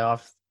in the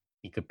playoffs,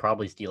 he could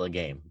probably steal a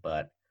game.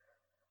 But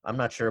I'm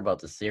not sure about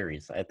the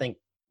series. I think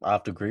I'll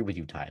have to agree with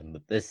you, Ty,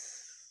 that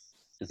this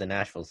is a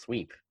Nashville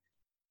sweep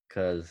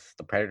because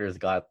the Predators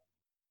got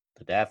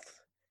the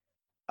depth.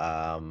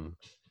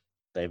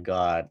 They've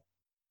got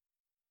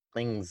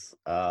things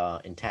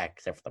intact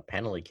except for the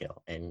penalty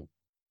kill. And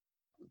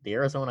the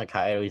Arizona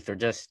Coyotes, they're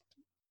just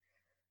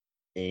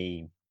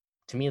to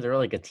me, they're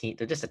like a team.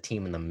 They're just a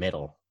team in the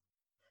middle.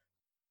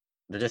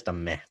 They're just a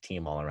meh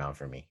team all around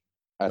for me.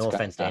 No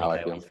offense to any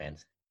Coyotes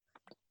fans.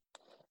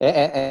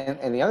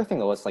 And the other thing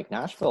though is like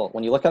Nashville,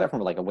 when you look at it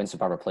from like a wins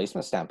above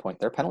replacement standpoint,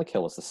 their penalty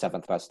kill was the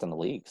 7th best in the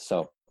league.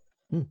 So,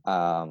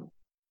 and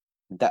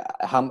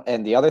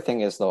the other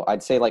thing is though,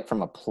 I'd say like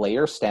from a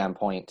player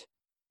standpoint,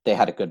 they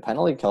had a good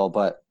penalty kill,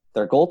 but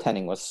their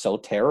goaltending was so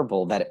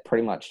terrible that it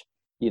pretty much,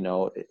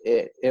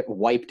 it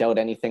wiped out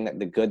anything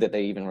the good that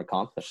they even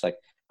accomplished. Like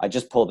I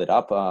just pulled it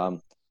up. Pekka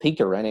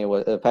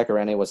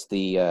Rinne was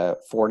the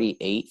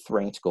 48th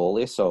ranked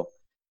goalie. So,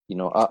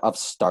 of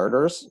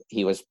starters,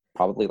 he was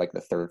probably like the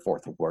 3rd,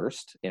 4th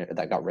worst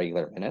that got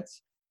regular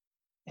minutes.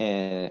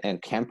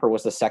 And Kemper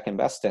was the 2nd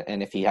best.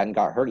 And if he hadn't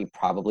got hurt, he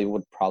probably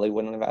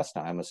wouldn't have asked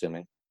now, I'm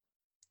assuming.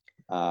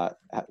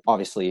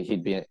 Obviously,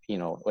 he'd be,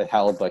 with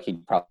Hellebuyck,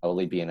 he'd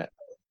probably be in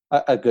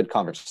a good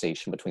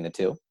conversation between the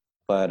two.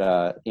 But,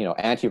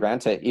 Antti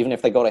Raanta, even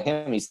if they go to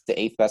him, he's the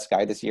 8th best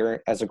guy this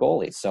year as a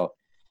goalie. So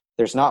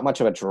there's not much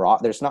of a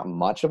drop. There's not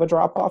much of a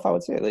drop off, I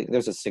would say. Like,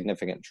 there's a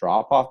significant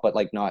drop off, but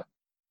like not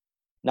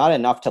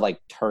enough to like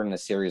turn the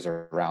series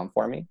around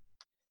for me.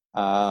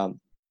 And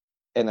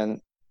then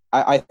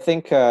I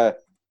think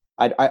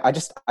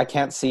I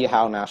can't see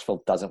how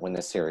Nashville doesn't win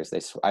this series.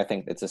 I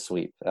think it's a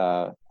sweep.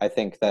 I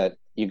think that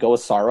you go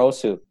with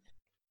Saros, who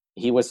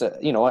he was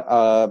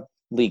a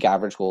league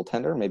average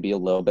goaltender, maybe a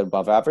little bit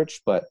above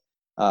average, but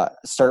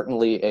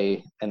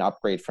certainly an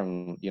upgrade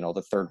from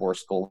the 3rd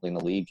worst goalie in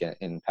the league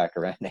in Pekka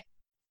Rinne.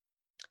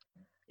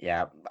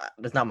 Yeah,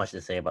 there's not much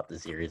to say about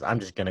this series. I'm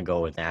just gonna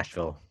go with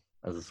Nashville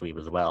as a sweep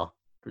as well.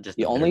 Just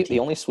the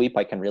only sweep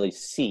I can really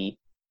see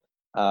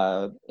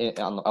on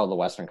the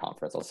Western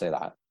Conference. I'll say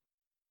that.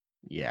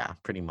 Yeah,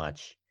 pretty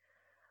much.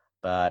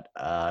 But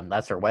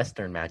that's our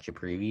Western matchup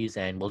previews,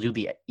 and we'll do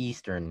the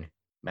Eastern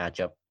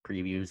matchup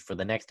previews for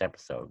the next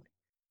episode.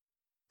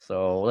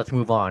 So let's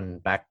move on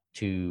back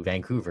to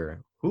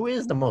Vancouver. Who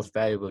is the most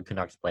valuable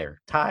Canucks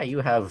player? Ty, you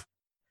have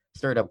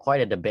stirred up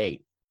quite a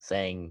debate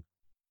saying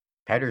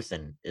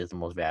Pettersson is the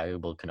most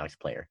valuable Canucks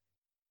player.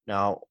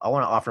 Now, I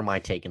want to offer my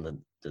take to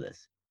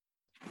this.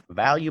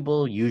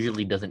 Valuable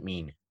usually doesn't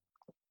mean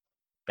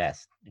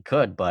best. It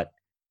could, but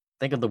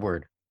think of the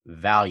word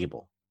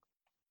valuable.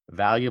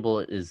 Valuable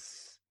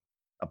is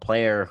a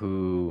player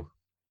who,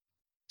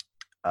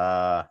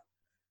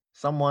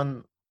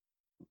 someone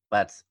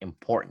that's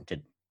important to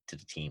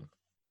the team.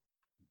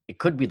 It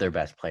could be their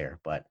best player,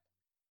 but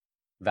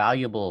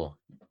valuable,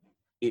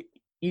 it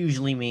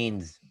usually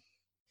means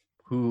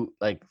who,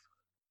 like,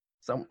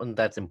 someone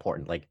that's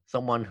important, like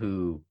someone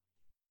who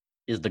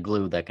is the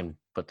glue that can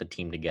put the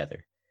team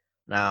together.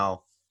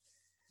 Now,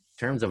 in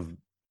terms of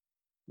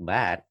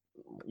that,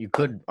 you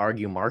could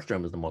argue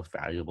Markstrom is the most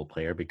valuable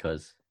player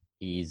because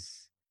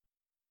he's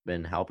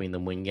been helping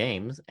them win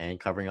games and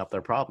covering up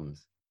their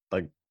problems.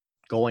 But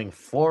going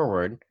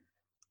forward,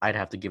 I'd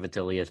have to give it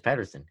to Elias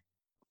Pettersson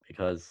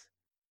because,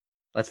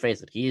 let's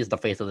face it, he is the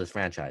face of this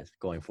franchise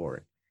going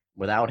forward.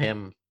 Without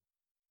him,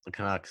 the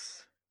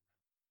Canucks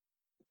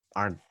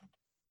aren't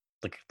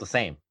the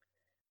same.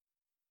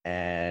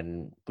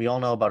 And we all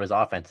know about his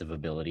offensive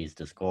abilities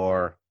to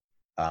score,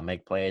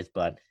 make plays,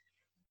 but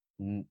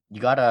you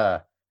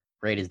gotta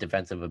rate his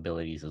defensive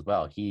abilities as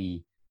well.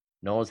 He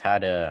knows how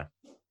to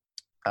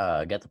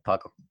get the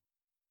puck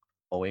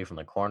away from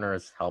the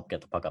corners, help get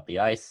the puck up the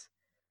ice.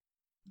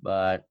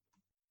 But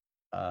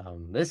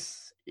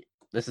this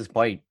is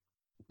quite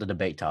the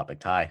debate topic.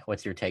 Ty,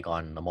 what's your take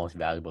on the most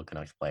valuable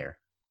Canucks player?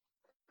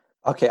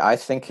 Okay, I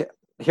think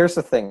here's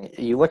the thing.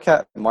 You look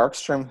at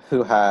Markstrom,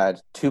 who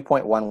had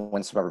 2.1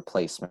 wins above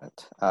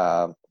replacement.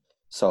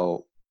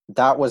 So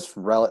that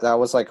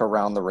was like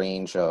around the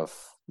range of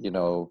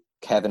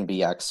Kevin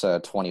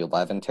Bieksa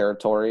 2011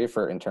 territory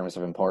in terms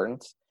of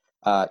importance.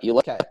 You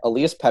look at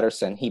Elias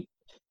Pettersson.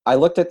 I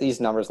looked at these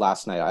numbers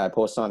last night. I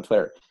posted on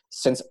Twitter.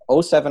 Since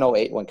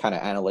 07-08, when kind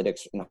of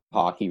analytics in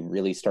hockey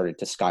really started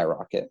to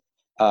skyrocket,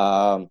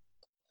 Elias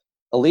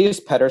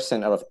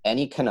Pettersson, out of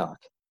any Canuck,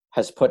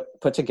 has put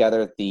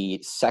together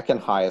the 2nd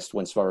highest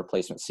wins above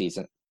replacement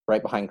season,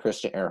 right behind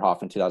Christian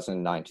Ehrhoff in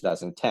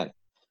 2009-2010,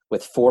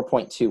 with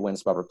 4.2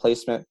 wins above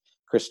replacement.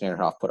 Christian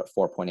Ehrhoff put up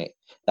 4.8.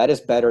 That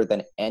is better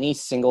than any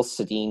single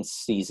Sedin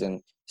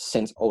season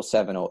since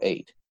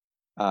 07-08.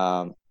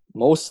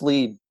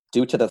 Mostly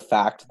due to the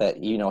fact that,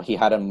 he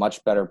had a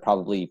much better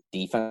probably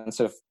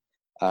defensive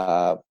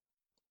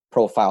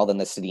profile than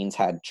the Sedins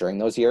had during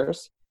those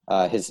years.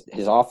 His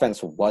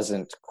offense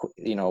wasn't,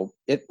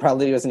 it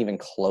probably wasn't even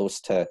close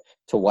to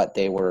what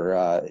they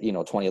were,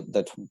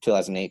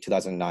 2008,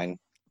 2009,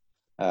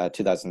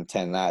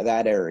 2010,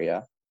 that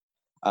area.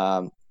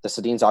 The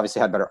Sedins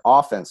obviously had better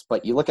offense,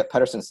 but you look at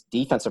Pettersson's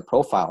defensive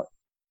profile,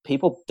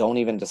 people don't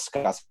even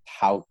discuss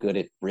how good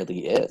it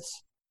really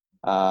is.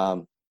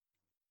 And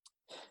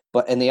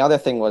the other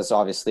thing was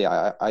obviously,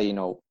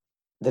 the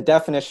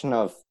definition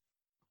of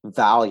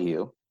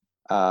value.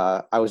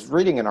 I was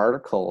reading an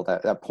article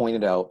that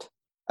pointed out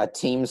a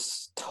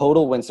team's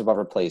total wins above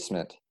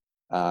replacement,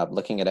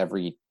 looking at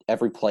every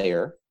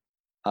player.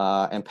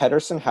 And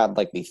Pettersson had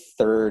like the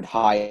third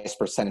highest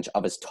percentage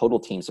of his total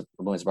team's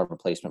wins above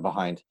replacement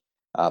behind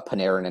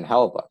Panarin and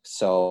Hellebuyck.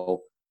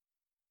 So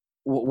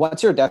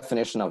what's your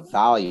definition of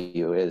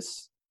value?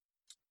 Is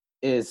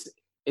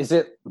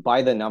it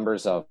by the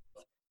numbers of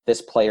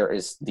this player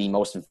is the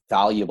most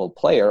valuable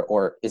player,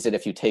 or is it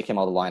if you take him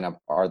out of the lineup,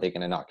 are they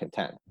going to not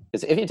contend?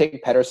 Because if you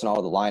take Pettersson out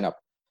of the lineup,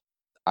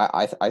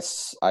 I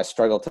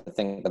struggle to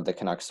think that the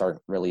Canucks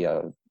aren't really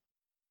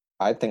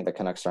I think the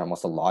Canucks are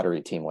almost a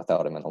lottery team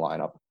without him in the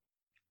lineup.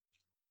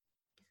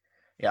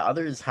 Yeah,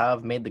 others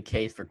have made the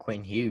case for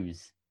Quinn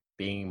Hughes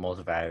being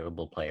most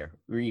valuable player,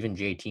 or even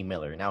JT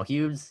Miller. Now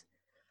Hughes,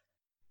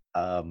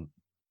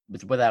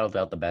 it's without a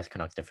doubt the best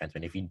Canucks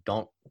defenseman. If you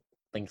don't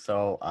think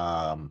so,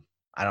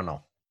 I don't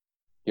know.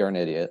 You're an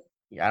idiot.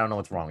 I don't know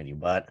what's wrong with you,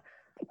 but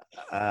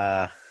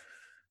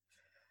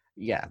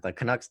yeah, the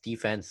Canucks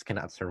defense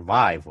cannot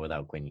survive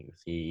without Quinn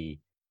Hughes. He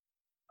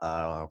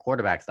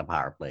quarterbacks the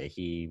power play.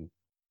 He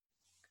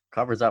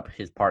covers up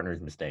his partner's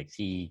mistakes.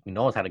 He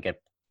knows how to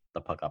get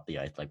the puck up the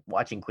ice. Like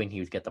watching Quinn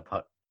Hughes get the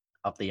puck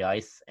up the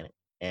ice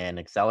and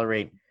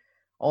accelerate,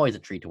 always a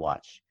treat to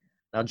watch.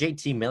 Now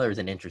JT Miller is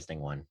an interesting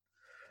one.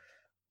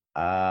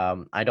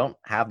 I don't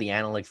have the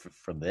analytics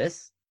for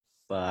this,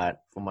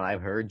 but from what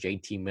I've heard,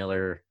 JT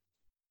Miller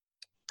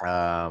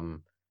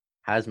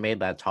has made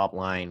that top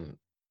line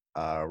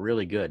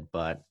really good.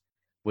 But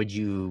if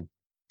you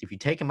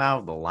take him out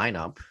of the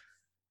lineup,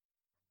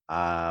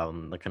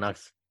 the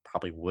Canucks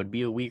probably would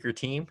be a weaker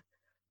team.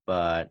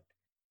 But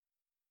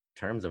in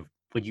terms of,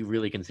 would you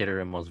really consider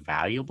him most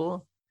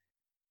valuable?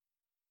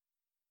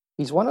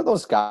 He's one of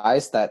those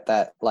guys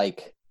that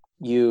like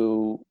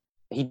he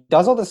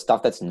does all the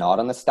stuff that's not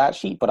on the stat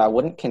sheet, but I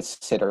wouldn't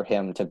consider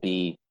him to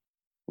be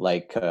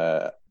like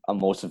a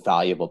most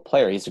valuable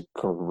player. He's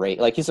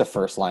he's a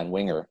first line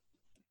winger.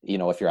 You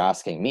know, if you're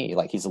asking me,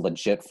 like he's a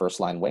legit first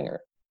line winger.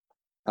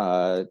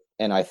 And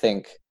I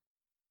think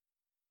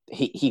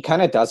he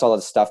kind of does all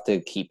the stuff to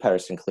keep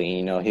Pettersson clean.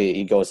 You know,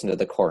 he goes into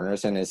the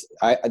corners and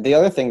the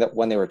other thing that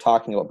when they were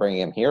talking about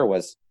bringing him here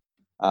was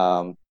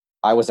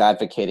I was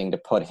advocating to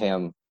put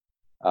him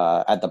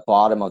at the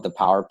bottom of the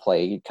power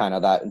play, kind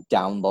of that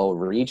down low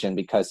region,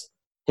 because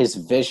his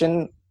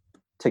vision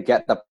to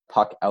get the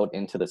puck out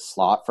into the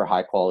slot for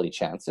high quality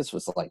chances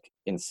was like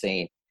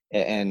insane.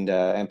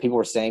 And people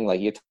were saying,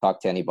 like, you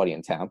talk to anybody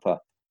in Tampa,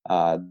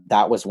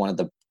 that was one of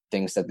the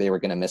things that they were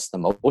going to miss the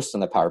most on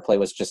the power play,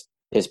 was just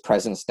his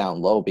presence down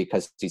low,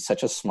 because he's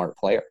such a smart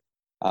player.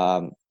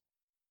 I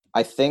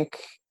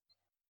think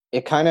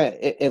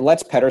it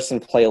lets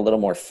Pettersson play a little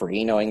more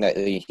free, knowing that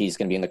he's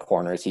going to be in the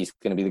corners. He's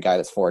going to be the guy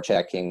that's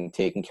forechecking,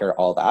 taking care of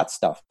all that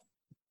stuff.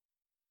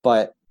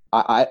 But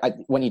I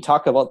when you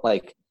talk about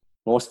like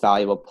most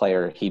valuable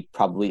player, he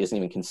probably isn't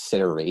even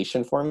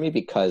consideration for me,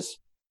 because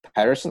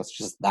Pettersson's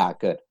just that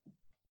good.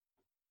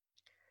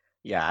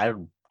 Yeah, I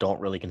don't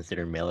really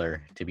consider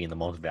Miller to be in the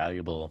most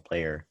valuable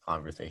player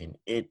conversation.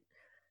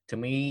 To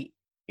me,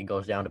 it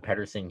goes down to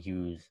Pettersson,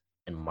 Hughes,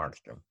 and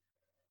Markstrom.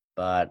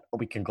 But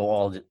we can go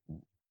all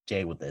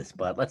day with this.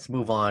 But let's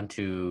move on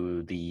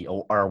to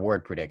our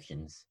award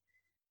predictions,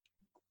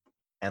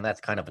 and that's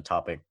kind of a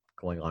topic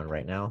going on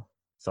right now.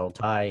 So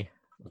Ty,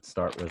 let's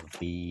start with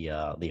the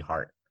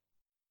Hart.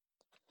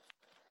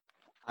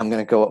 I'm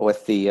gonna go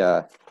with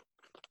the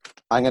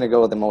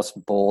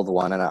most bold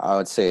one, and I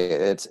would say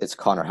it's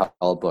Connor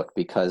Hellebuyck,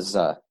 because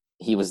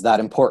he was that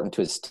important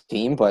to his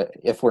team. But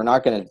if we're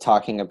not going to be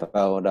talking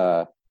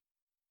about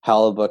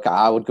Hellebuyck,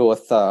 I would go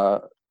with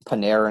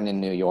Panarin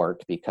in New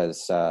York,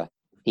 because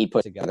he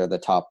put together the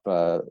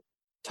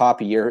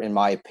top year, in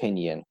my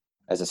opinion,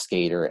 as a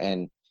skater.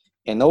 And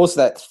those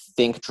that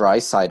think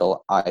Draisaitl,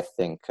 I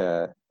think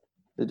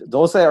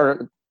those that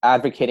are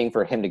advocating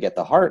for him to get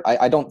the Hart,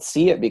 I don't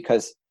see it,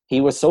 because he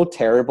was so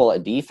terrible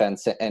at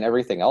defense and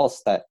everything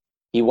else that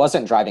he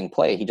wasn't driving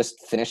play. He just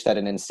finished at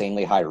an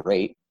insanely high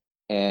rate,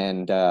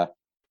 and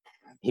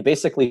he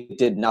basically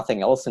did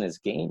nothing else in his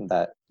game.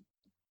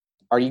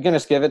 Are you going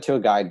to give it to a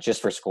guy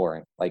just for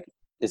scoring? Like,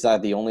 is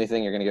that the only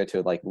thing you're going to go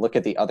to? Like, look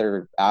at the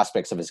other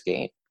aspects of his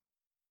game.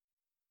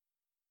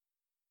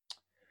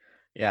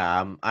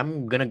 Yeah,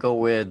 I'm gonna go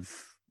with.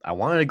 I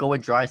wanted to go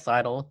with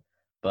Draisaitl,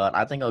 but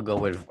I think I'll go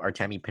with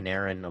Artemi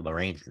Panarin of the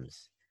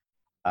Rangers.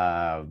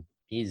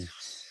 He's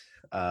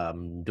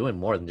doing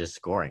more than just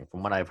scoring.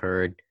 From what I've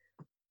heard,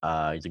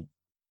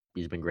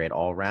 he's been great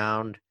all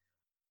around.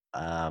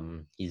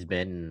 He's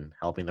been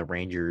helping the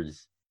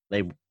Rangers.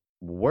 They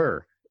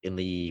were in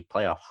the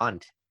playoff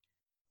hunt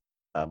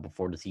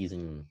before the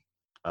season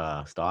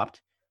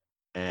stopped,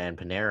 and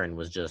Panarin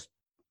was just,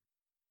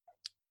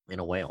 in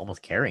a way,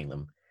 almost carrying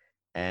them.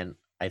 And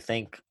I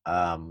think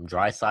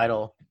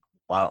Draisaitl,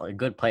 while a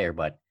good player,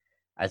 but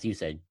as you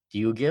said, do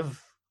you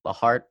give the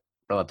Hart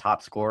for the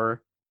top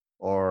scorer,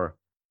 or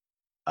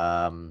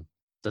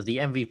does the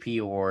MVP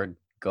award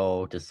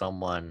go to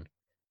someone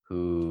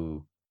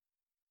who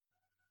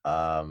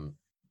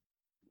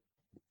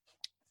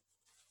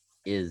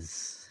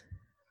is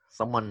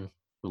someone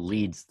who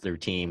leads their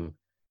team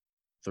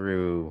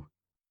through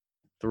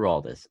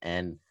all this.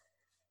 And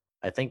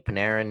I think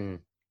Panarin,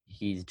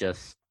 he's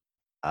just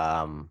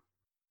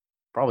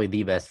probably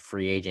the best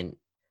free agent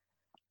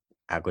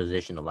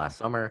acquisition of last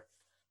summer.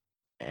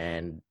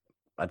 And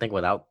I think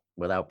without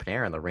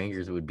Panarin, the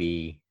Rangers would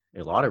be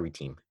a lottery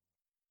team.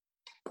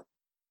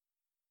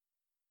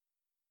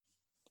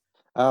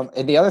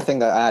 And the other thing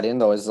to add in,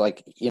 though, is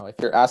like, if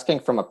you're asking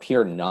from a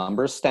pure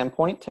numbers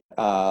standpoint,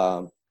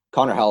 Connor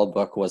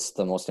Hellebuyck was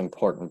the most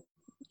important,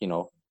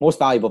 most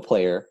valuable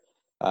player.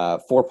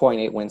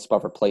 4.8 wins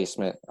above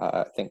replacement.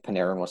 I think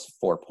Panarin was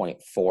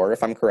 4.4,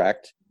 if I'm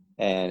correct.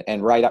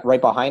 And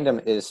right behind him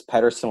is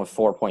Pettersson with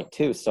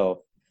 4.2.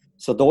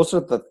 So those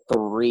are the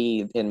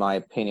three, in my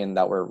opinion,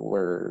 that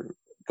were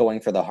going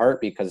for the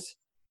Hart, because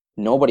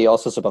nobody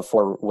else was above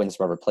 4 wins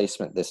above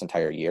replacement this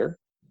entire year.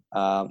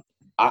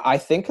 I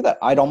think that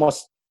I'd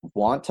almost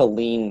want to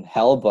lean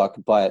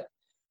Hellebuyck, but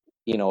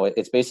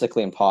it's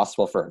basically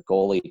impossible for a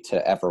goalie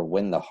to ever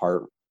win the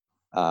Hart.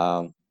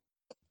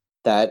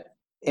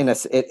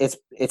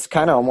 It's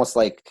kind of almost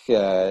like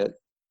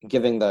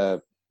giving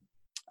the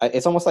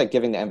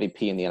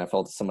MVP in the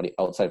NFL to somebody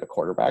outside of a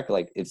quarterback.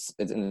 Like it's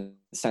in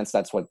a sense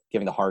that's what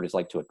giving the Hart is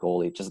like to a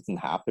goalie. It just doesn't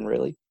happen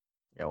really.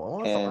 Yeah,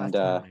 well, and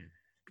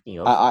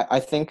I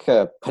think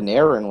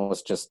Panarin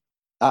was just.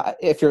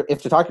 If you're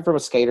talking from a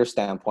skater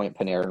standpoint,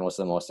 Panarin was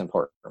the most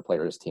important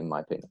player of his team, in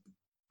my opinion.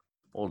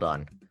 Hold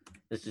on.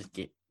 Let's just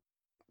get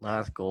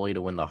last goalie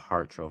to win the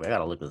Hart Trophy. I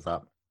gotta look this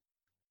up.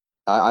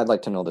 I'd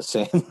like to know the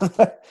same.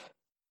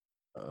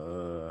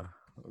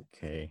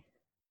 Okay.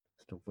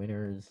 The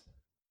winners.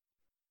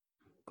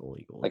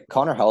 Goalie. Like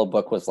Connor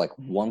Hellebuyck was like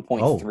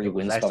 1.3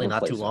 wins. Actually,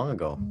 not too long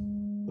ago.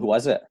 Who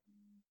was it?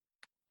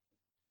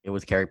 It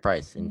was Carey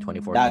Price in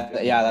 2014.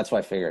 That's what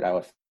I figured.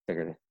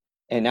 Figured it.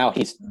 And now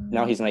he's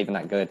not even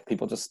that good.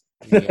 People just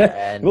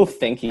people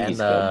think he's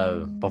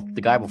good. The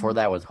guy before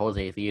that was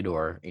Jose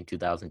Theodore in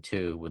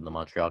 2002 with the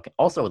Montreal,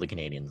 also with the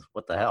Canadiens.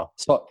 What the hell?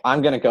 So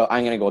I'm gonna go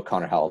with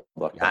Connor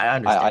Hellebuyck. Yeah, I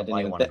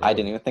understand. I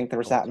didn't even think there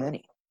was that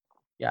many.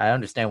 Yeah, I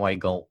understand why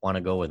you want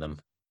to go with him,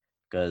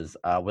 because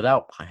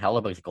without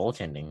Hellebuyck's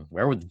goaltending,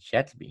 where would the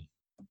Jets be?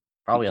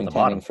 Probably at the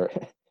bottom.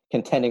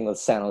 Contending with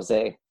San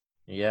Jose.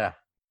 Yeah.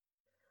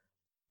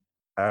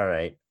 All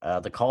right.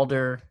 The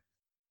Calder.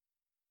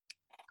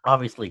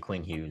 Obviously,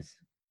 Quinn Hughes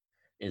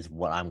is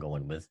what I'm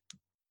going with.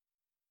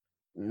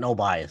 No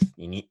bias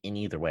in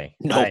either way.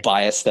 No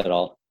bias at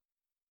all.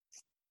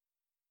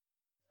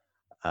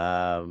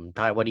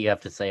 Ty, what do you have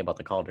to say about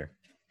the Calder?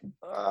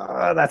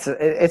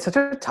 It's such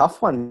a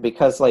tough one,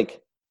 because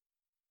like,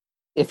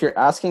 if you're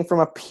asking from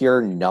a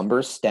pure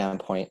numbers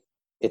standpoint,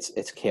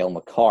 it's Cale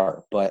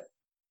Makar, but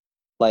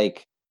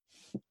like,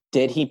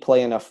 did he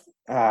play enough?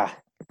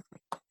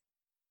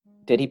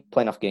 Did he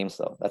play enough games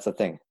though? That's the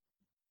thing.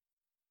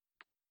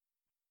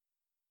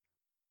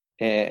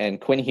 And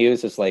Quinn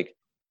Hughes is like,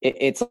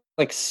 it's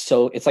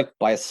like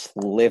by a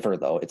sliver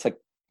though. It's like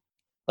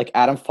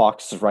Adam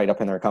Fox is right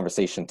up in their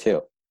conversation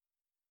too.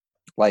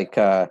 Like,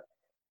 but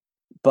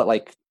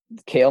like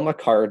Cale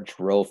Makar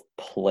drove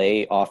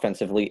play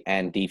offensively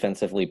and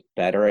defensively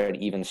better at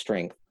even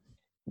strength,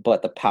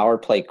 but the power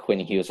play Quinn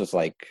Hughes was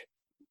like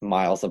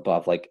miles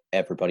above like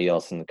everybody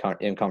else in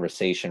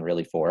conversation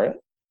really for it.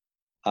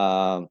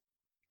 That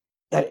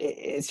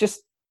it's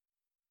just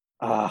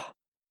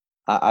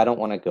I don't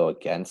want to go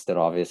against it,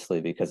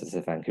 obviously, because it's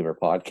a Vancouver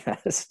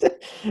podcast.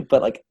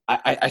 But like,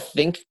 I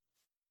think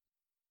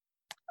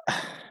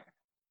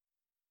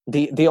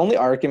the only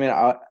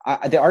argument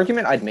the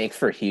argument I'd make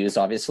for Hughes,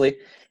 obviously,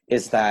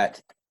 is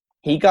that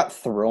he got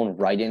thrown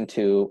right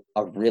into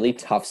a really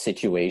tough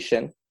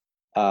situation,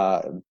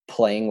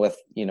 playing with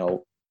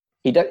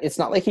it's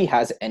not like he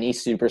has any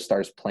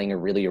superstars playing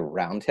really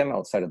around him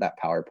outside of that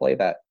power play,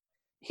 that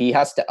he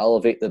has to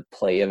elevate the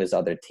play of his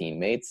other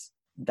teammates.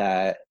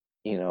 That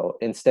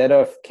instead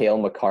of Cale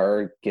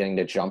Makar getting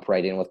to jump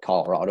right in with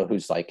Colorado,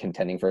 who's like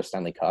contending for a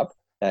Stanley Cup,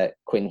 that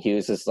Quinn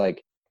Hughes is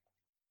like,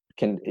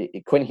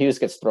 Quinn Hughes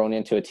gets thrown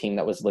into a team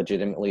that was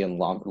legitimately in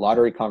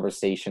lottery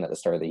conversation at the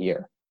start of the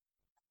year.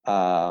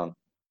 That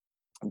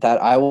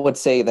I would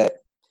say that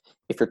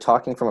if you're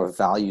talking from a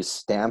value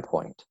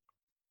standpoint,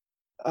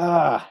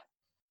 I'm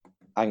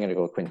going to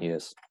go with Quinn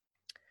Hughes.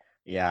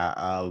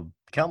 Yeah,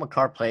 Cale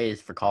Makar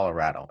plays for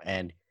Colorado,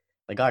 and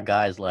they got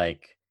guys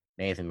like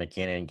Nathan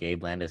McKinnon,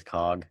 Gabe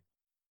Landeskog,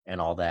 and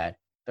all that.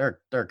 They're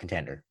a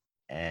contender,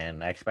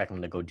 and I expect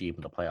them to go deep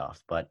in the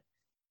playoffs. But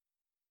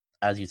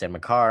as you said,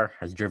 Makar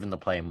has driven the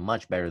play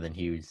much better than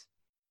Hughes.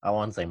 I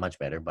won't say much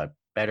better, but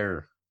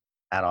better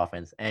at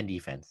offense and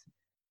defense.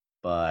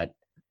 But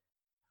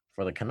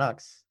for the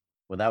Canucks,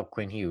 without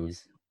Quinn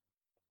Hughes,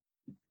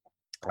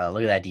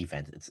 look at that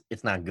defense.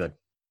 It's not good.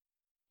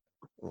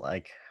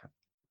 Like,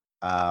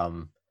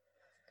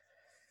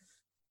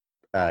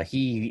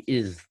 he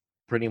is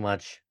pretty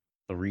much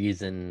the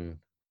reason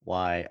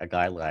why a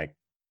guy like,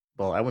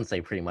 well, I wouldn't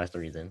say pretty much the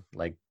reason.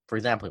 Like, for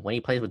example, when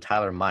he plays with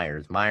Tyler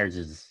Myers, Myers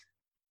is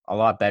a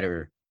lot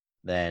better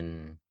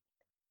than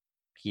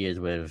he is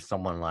with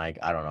someone like,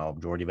 I don't know,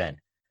 Jordy Benn.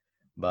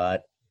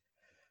 But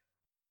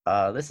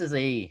this is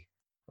a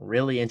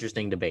really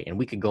interesting debate, and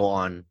we could go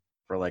on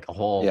for like a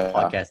whole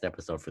podcast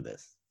episode for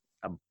this.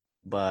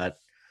 But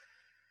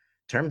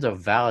in terms of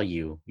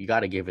value, you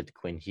got to give it to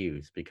Quinn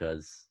Hughes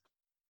because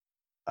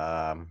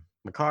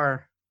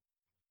Makar,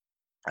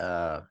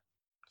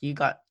 he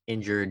got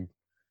injured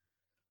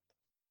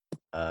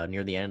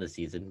near the end of the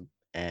season,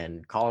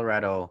 and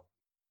Colorado,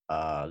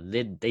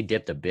 they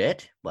dipped a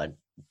bit, but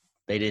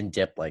they didn't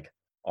dip like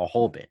a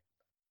whole bit.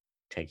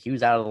 Take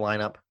Hughes out of the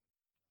lineup,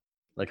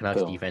 the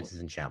Canucks defense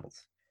is in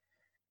shambles.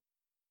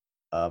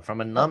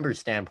 From a numbers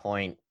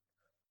standpoint,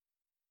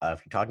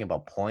 if you're talking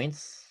about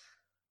points,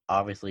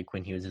 obviously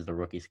Quinn Hughes is the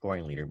rookie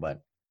scoring leader,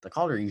 but the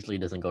Calder usually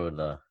doesn't go to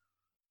the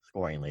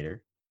scoring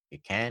leader.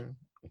 It can,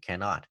 it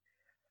cannot.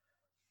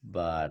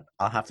 But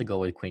I'll have to go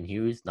with Quinn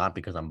Hughes, not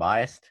because I'm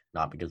biased,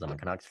 not because I'm a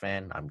Canucks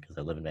fan, not because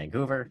I live in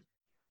Vancouver,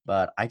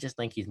 but I just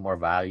think he's more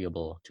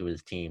valuable to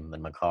his team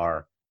than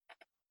Makar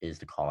is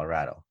to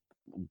Colorado.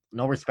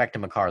 No respect to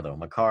Makar, though.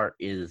 Makar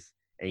is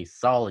a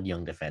solid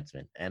young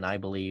defenseman, and I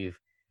believe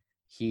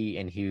he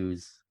and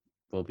Hughes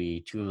will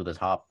be two of the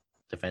top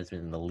defensemen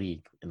in the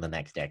league in the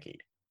next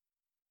decade.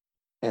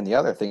 And the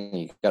other thing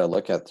you got to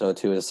look at, though,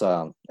 too, is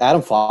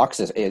Adam Fox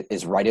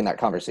is right in that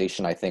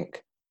conversation, I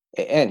think.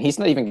 And he's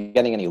not even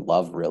getting any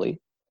love, really.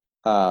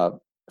 For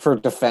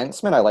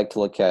defensemen, I like to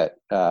look at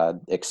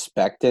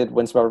expected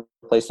wins above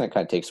replacement. It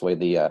kind of takes away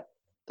the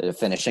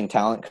finishing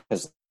talent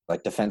because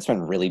like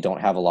defensemen really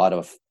don't have a lot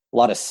of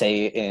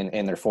say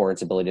in their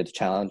forwards' ability to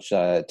challenge,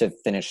 to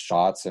finish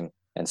shots and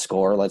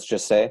score, let's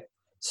just say.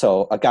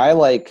 So a guy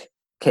like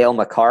Cale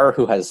Makar,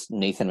 who has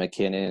Nathan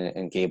McKinnon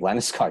and Gabe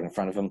Landeskog in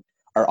front of him,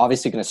 are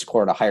obviously going to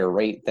score at a higher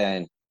rate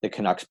than the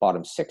Canucks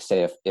bottom six,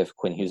 say, if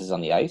Quinn Hughes is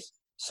on the ice.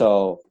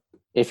 So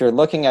if you're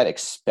looking at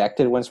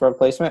expected wins per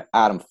replacement,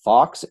 Adam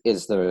Fox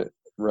is the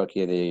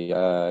rookie of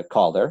the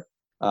Calder.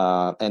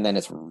 And then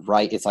it's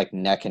like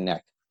neck and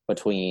neck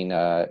between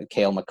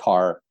Cale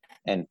Makar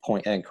and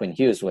Quinn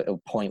Hughes, with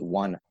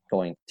 0.1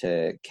 going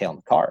to Cale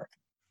Makar.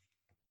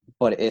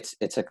 But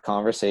it's a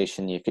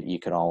conversation you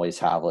could always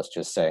have, let's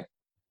just say.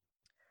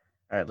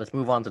 All right, let's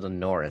move on to the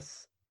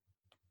Norris.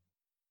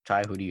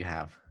 Ty, who do you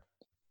have?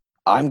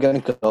 I'm going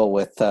to go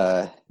with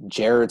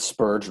Jared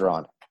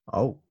Spurgeon.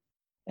 Oh.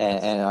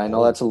 And I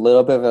know that's a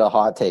little bit of a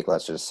hot take,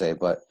 let's just say.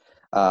 But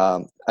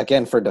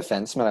again, for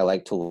defensemen, I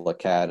like to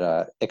look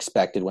at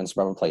expected wins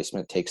per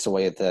replacement. Takes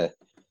away the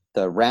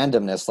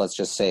randomness, let's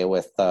just say,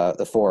 with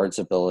the forward's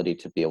ability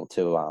to be able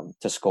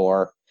to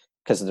score,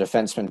 because the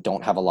defensemen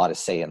don't have a lot of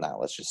say in that,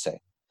 let's just say.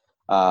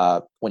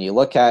 When you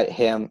look at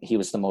him, he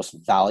was the most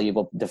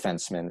valuable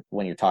defenseman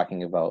when you're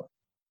talking about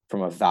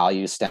from a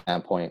value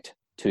standpoint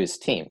to his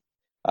team.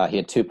 He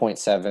had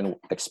 2.7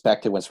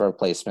 expected wins per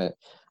replacement.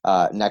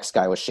 Next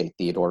guy was Shea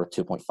Theodore with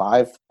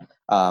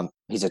 2.5.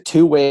 He's a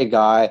two-way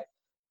guy.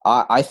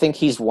 I think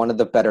he's one of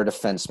the better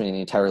defensemen in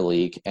the entire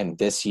league, and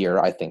this year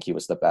I think he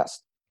was the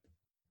best.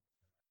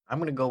 I'm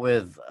going to go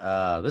with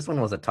this one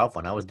was a tough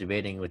one. I was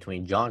debating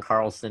between John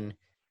Carlson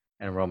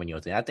and Roman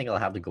Josi. I think I'll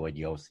have to go with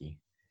Josi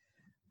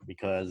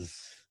because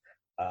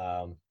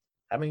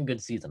having a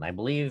good season. I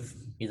believe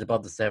he's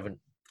above the 7.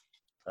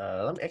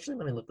 Let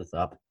me look this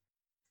up.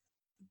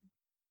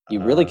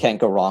 You really can't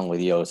go wrong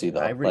with Josi,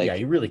 though.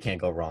 You really can't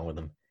go wrong with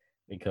him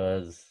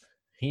because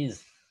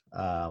he's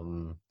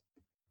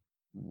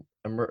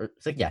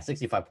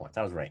 65 points.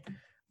 I was right.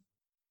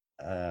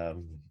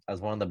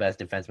 As one of the best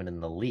defensemen in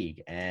the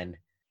league, and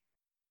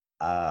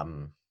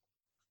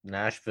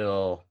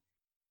Nashville,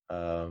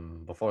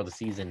 before the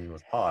season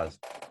was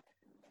paused,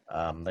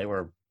 they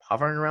were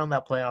hovering around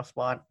that playoff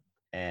spot,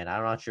 and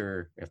I'm not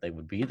sure if they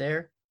would be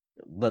there,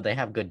 but they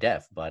have good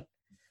depth. But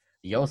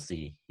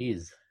Josi,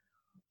 he's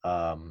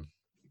a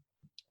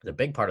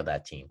big part of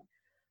that team.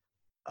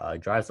 He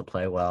drives the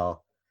play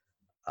well.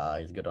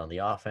 He's good on the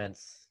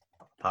offense,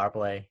 power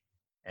play,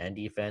 and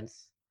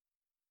defense.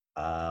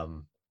 He's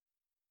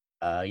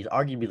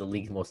arguably the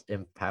league's most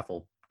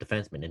impactful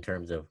defenseman in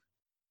terms of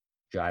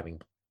driving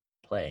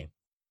play.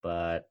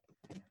 But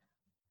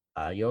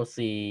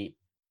Josi,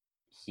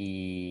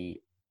 he's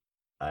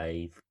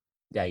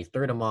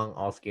third among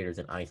all skaters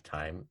in ice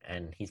time,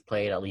 and he's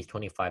played at least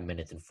 25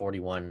 minutes in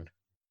 41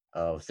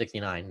 of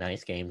 69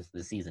 nice games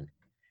this season.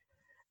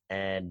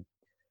 And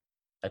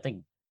I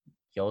think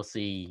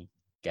Josi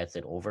gets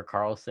it over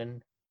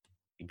Carlson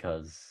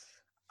because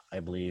I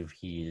believe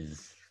he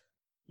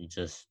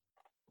just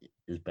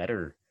is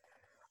better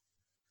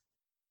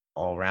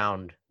all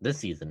around this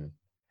season,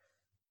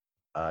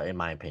 in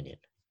my opinion.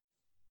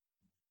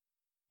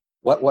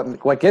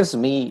 What gives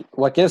me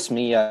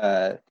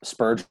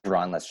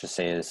Spurgeon, let's just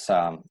say, is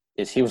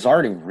he was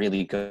already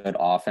really good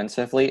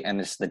offensively, and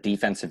it's the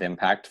defensive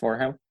impact for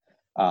him.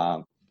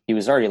 He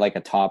was already like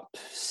a top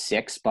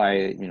 6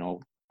 by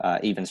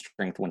even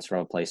strength wins per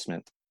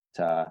replacement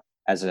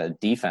as a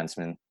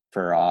defenseman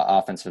for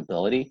offensive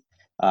ability,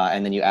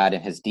 and then you add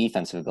in his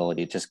defensive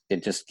ability.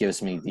 It just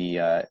gives me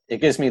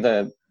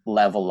the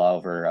level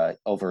over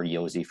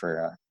Josi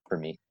for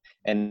me.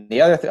 And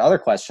the other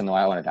question though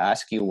I wanted to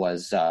ask you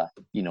was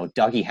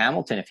Dougie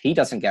Hamilton, if he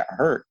doesn't get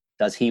hurt,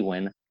 does he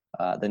win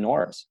the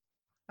Norris.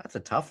 That's a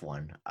tough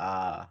one.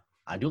 I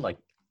do like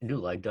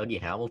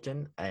Dougie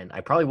Hamilton, and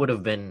I probably would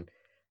have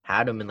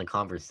had him in the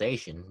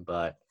conversation,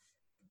 but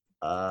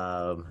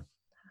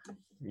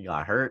he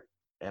got hurt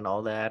and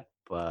all that.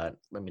 But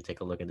let me take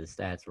a look at his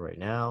stats right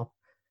now.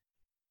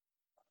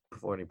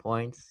 40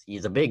 points.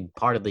 He's a big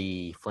part of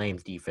the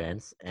Flames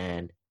defense,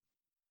 and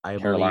I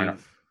Carolina.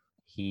 believe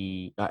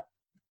he.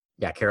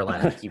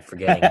 Carolina. I keep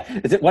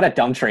forgetting. What a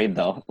dumb trade,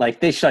 though. Like,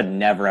 they should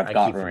never have I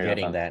gotten keep rid of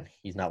forgetting him. that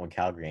he's not with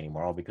Calgary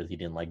anymore, all because he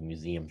didn't like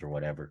museums or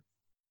whatever.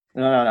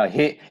 No.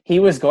 He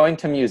was going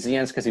to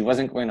museums because he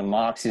wasn't going to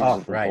Moxie's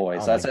with the right.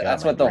 boys. Oh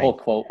that's what the whole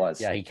quote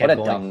was. Yeah, he kept what a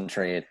going. dumb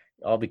trade.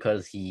 All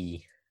because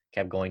he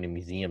kept going to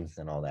museums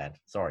and all that.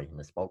 Sorry,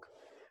 misspoke.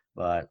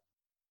 But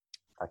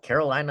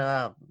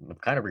Carolina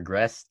kind of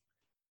regressed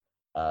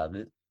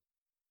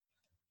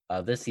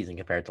this season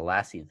compared to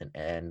last season,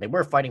 and they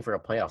were fighting for a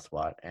playoff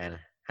spot, and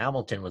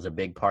Hamilton was a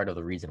big part of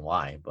the reason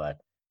why, but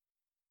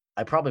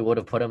I probably would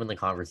have put him in the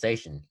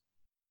conversation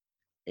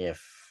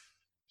if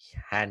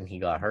hadn't he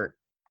got hurt.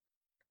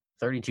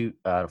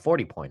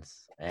 40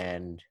 points,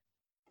 and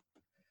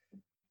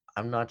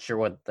I'm not sure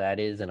what that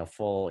is in a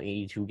full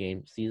 82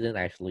 game season.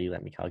 Actually,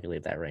 let me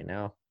calculate that right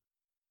now.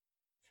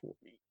 It's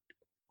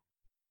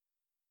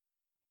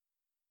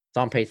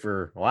on pace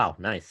for, wow,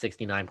 nice,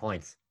 69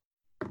 points.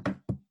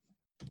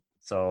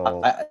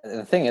 So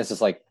the thing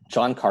is like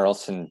John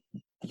Carlson,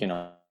 he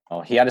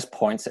had his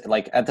points.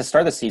 Like at the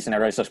start of the season,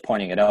 everybody's just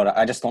pointing it out.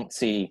 I just don't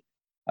see.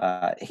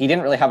 He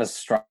didn't really have as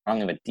strong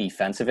of a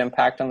defensive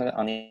impact on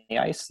the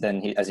ice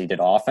as he did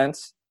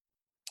offense.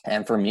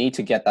 And for me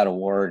to get that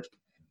award,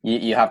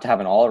 you have to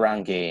have an all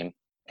around game,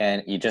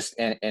 and you just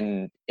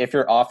and if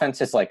your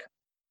offense is like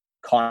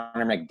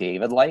Connor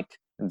McDavid like,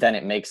 then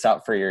it makes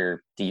up for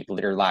your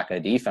lack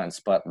of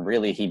defense. But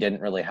really, he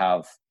didn't really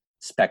have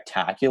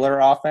spectacular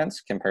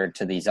offense compared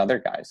to these other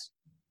guys.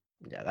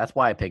 Yeah, that's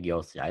why I picked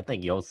Yossi. I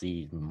think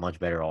Yossi is much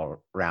better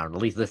all around,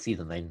 at least this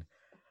season, than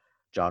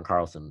John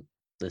Carlson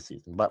this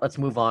season. But let's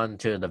move on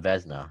to the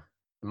Vezina.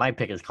 My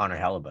pick is Connor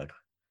Hellebuyck.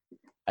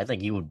 I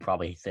think you would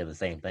probably say the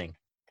same thing.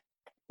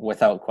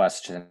 Without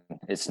question.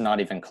 It's not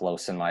even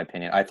close, in my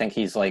opinion. I think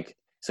he's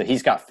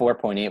got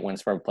 4.8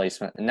 wins per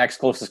replacement. The next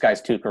closest guy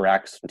is Tuukka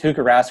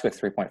Rask with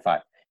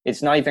 3.5.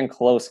 It's not even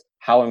close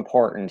how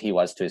important he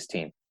was to his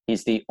team.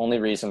 He's the only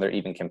reason they're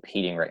even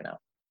competing right now.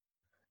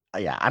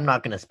 Yeah, I'm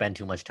not going to spend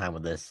too much time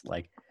with this.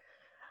 Like,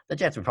 the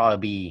Jets would probably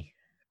be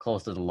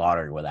close to the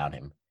lottery without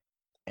him.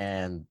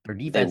 And their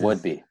defense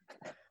would be.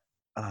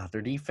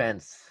 Their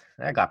defense,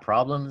 they got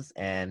problems,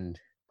 and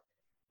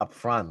up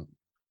front,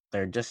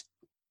 they just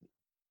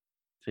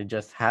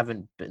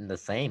haven't been the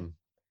same.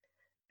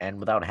 And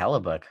without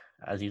Hellebuyck,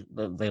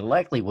 they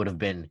likely would have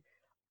been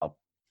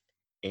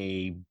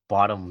a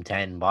bottom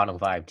 10, bottom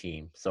 5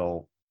 team.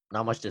 So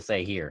not much to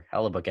say here.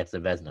 Hellebuyck gets the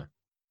Vezina.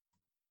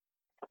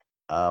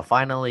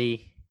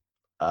 Finally,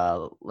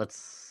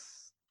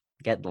 let's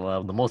get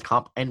the most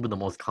end with the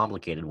most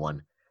complicated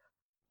one,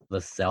 the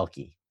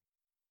Selke.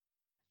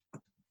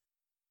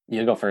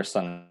 You go first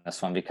on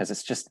this one because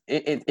it's just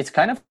it's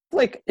kind of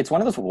like it's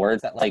one of those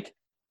words that like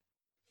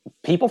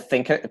people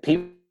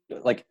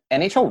like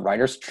NHL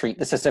writers treat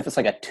this as if it's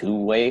like a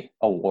two-way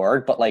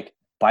award, but like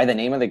by the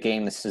name of the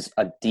game, this is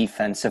a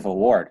defensive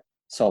award.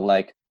 So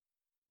like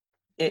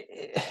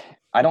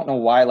I don't know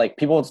why like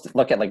people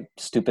look at like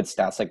stupid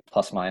stats like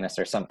plus minus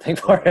or something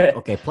for it.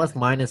 Okay, plus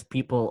minus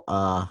people,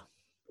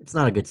 it's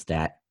not a good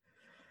stat.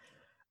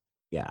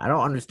 Yeah, I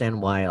don't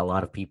understand why a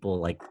lot of people,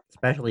 like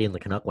especially in the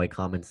Canuck White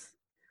comments,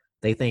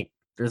 they think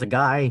there's a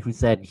guy who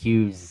said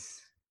Hughes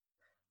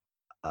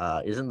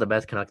isn't the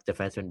best Canucks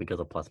defenseman because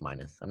of plus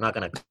minus. I'm not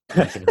gonna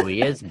mention who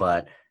he is,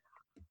 but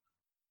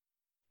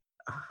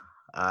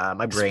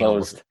my brain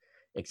almost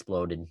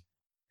exploded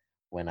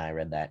when I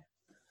read that.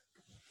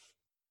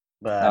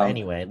 But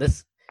anyway,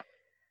 this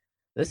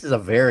is a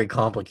very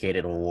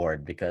complicated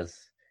award because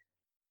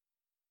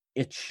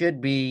it should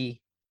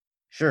be,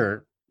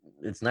 sure,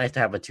 it's nice to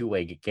have a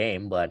two-way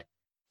game, but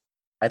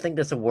I think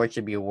this award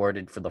should be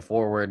awarded for the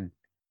forward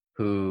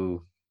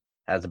who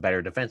has a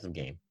better defensive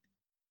game.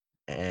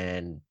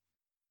 And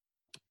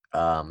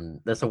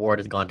this award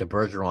has gone to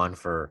Bergeron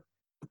for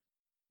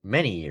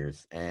many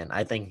years, and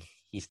I think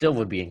he still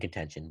would be in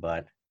contention,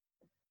 but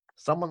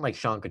someone like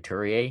Sean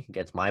Couturier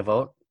gets my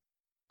vote.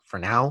 For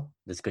now,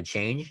 this could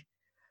change,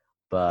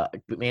 but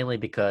mainly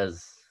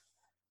because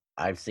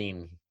I've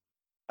seen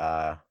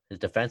his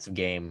defensive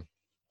game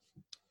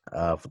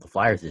for the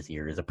Flyers this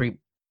year is a pretty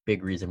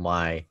big reason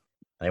why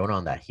they went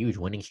on that huge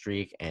winning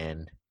streak,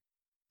 and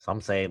some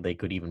say they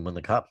could even win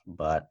the cup.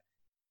 But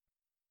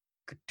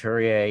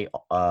Couturier,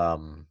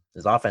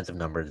 his offensive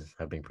numbers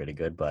have been pretty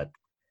good, but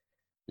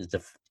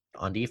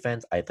on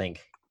defense, I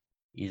think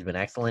he's been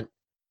excellent.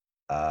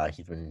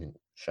 He's been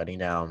shutting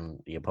down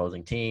the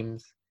opposing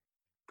teams.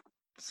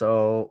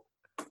 So,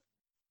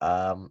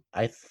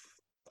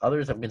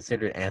 others have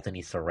considered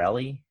Anthony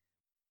Cirelli.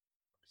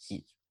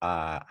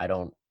 I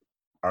don't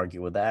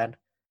argue with that,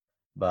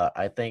 but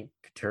I think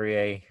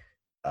Couturier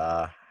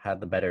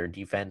had the better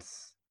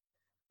defense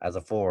as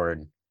a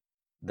forward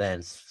than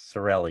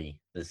Cirelli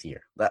this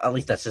year. At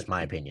least that's just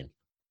my opinion.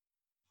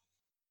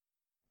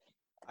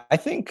 I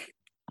think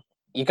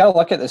you got to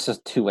look at this as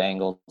two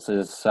angles.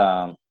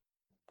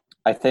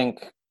 I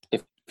think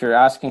if you're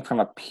asking from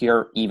a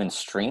pure even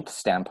strength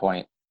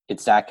standpoint,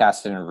 it's Zach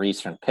Aston and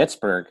Reese from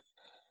Pittsburgh.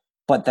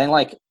 But then,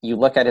 like, you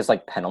look at his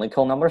like penalty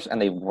kill numbers,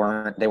 and they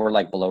were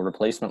like below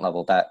replacement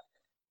level. That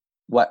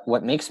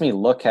what makes me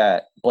look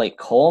at Blake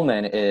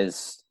Coleman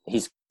is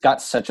he's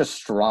got such a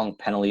strong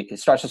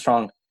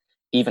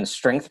even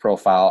strength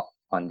profile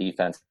on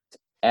defense,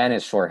 and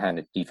his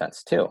shorthanded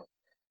defense too.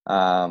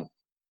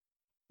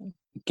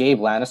 Gabe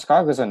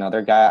Landeskog was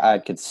another guy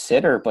I'd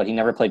consider, but he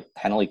never played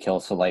penalty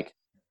kill. So, like,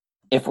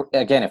 if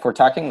we're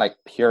talking like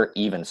pure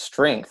even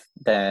strength,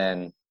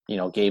 then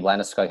Gabe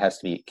Landeskog has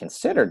to be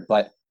considered.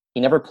 But he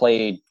never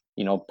played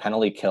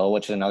penalty kill,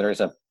 which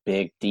is a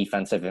big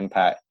defensive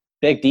impact,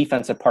 big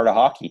defensive part of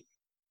hockey.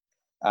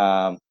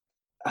 I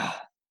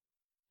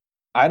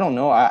don't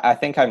know. I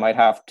think I might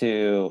have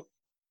to.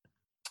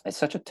 It's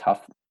such a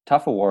tough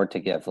award to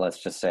give.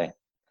 Let's just say.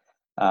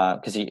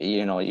 Because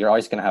you're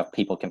always going to have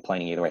people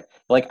complaining either way.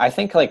 Like, I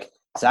think like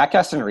Zach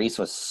Aston Reese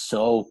was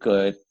so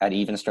good at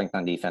even strength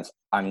on defense.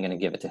 I'm going to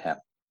give it to him.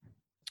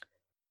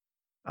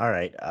 All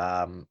right.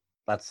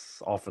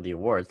 That's all for the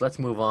awards. Let's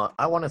move on.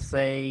 I want to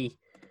say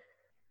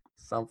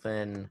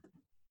something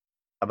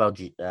about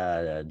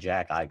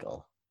Jack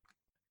Eichel.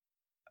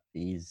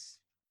 He's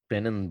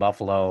been in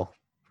Buffalo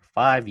for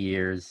 5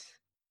 years.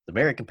 He's a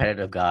very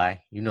competitive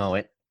guy. You know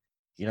it.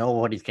 You know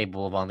what he's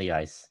capable of on the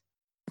ice.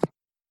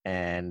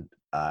 And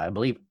I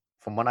believe,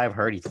 from what I've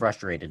heard, he's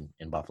frustrated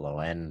in Buffalo,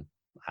 and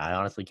I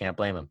honestly can't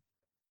blame him.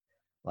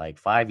 Like,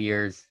 5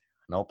 years,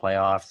 no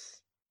playoffs,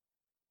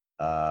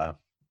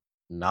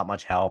 not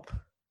much help.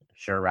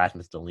 Sure,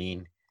 Rasmus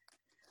Dahlin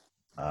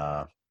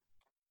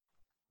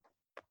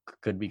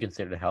could be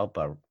considered help,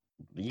 but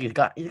he's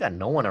got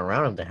no one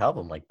around him to help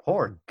him. Like,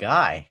 poor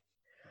guy.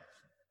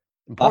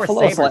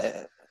 Buffalo's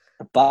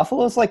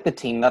like the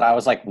team that I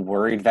was like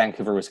worried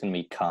Vancouver was going to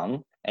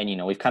become,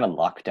 and we've kind of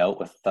lucked out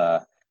with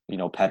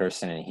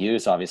Pettersson and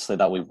Hughes, obviously,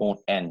 that we won't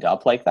end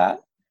up like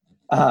that.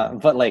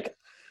 But like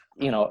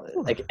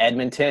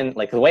Edmonton,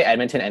 like the way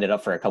Edmonton ended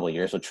up for a couple of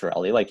years with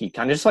Chiarelli, like you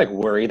kind of just like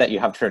worry that you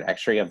have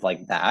trajectory of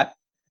like that.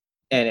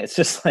 And it's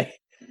just like,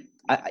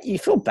 you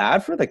feel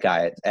bad for the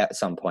guy at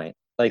some point.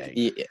 Like,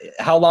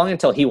 how long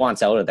until he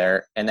wants out of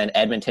there? And then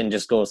Edmonton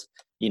just goes,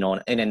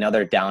 in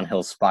another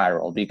downhill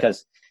spiral,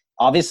 because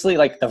obviously,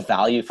 like, the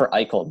value for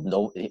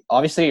Eichel,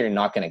 obviously you're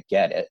not going to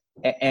get it.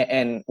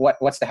 And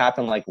what's to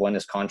happen, like, when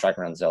his contract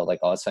runs out? Like,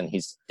 all of a sudden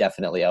he's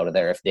definitely out of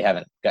there if they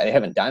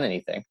haven't done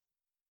anything.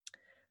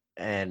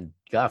 And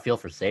you got to feel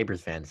for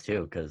Sabres fans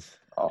too, because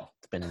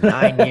it's been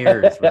 9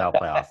 years without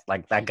playoffs.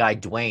 Like that guy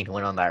Dwayne who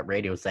went on that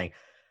radio saying,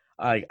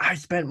 "I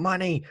spent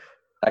money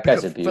that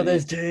guy's for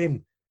this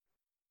team."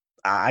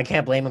 I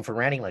can't blame him for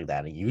ranting like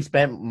that. You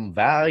spent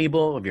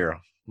valuable of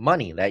your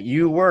money that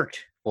you worked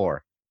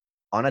for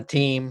on a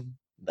team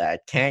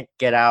that can't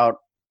get out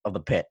of the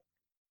pit.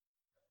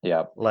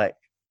 Yeah. Like,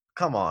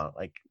 come on.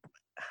 Like,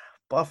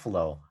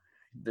 Buffalo,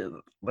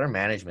 their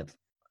management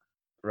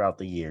throughout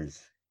the years,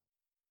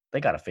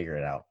 they got to figure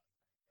it out.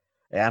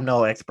 I'm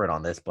no expert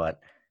on this, but,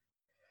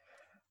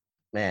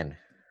 man,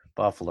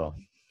 Buffalo,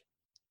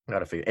 got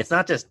to figure. It's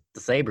not just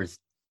the Sabres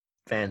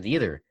fans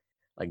either.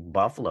 Like,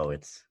 Buffalo,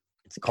 it's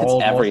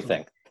cold. It's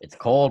everything. It's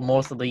cold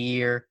most of the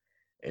year.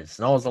 It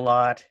snows a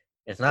lot.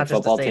 It's not the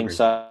just football the team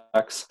Sabres.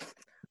 Sucks.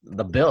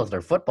 The Bills,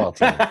 their football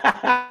team.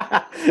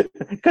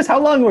 Because how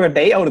long were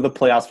they out of the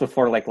playoffs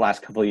before, like,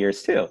 last couple of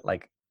years too?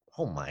 Like,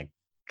 oh my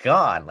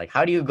God! Like,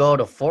 how do you go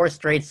to 4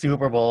 straight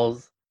Super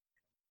Bowls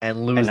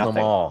and lose them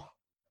all?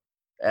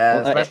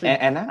 Especially,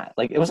 and that,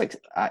 like, it was like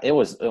it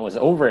was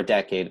over a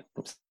decade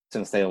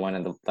since they went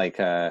into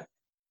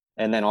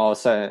and then all of a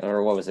sudden,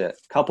 or what was it?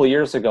 A couple of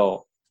years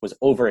ago was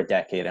over a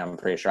decade. I'm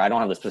pretty sure. I don't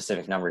have the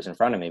specific numbers in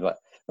front of me, but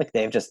like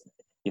they've just,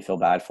 you feel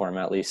bad for them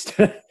at least.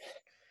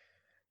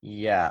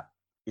 Yeah,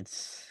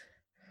 it's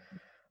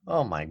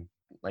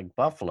like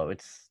Buffalo.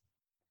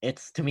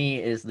 It's to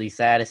me is the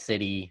saddest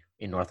city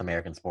in North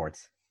American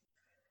sports.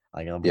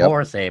 Like,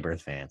 poor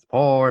Sabres fans,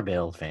 poor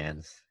Bills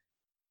fans.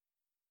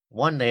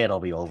 One day it'll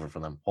be over for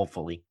them,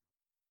 hopefully.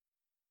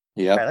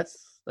 Yeah. Right,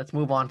 let's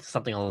move on to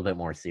something a little bit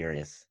more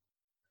serious.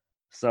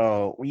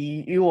 So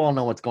you all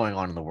know what's going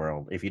on in the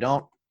world. If you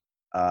don't,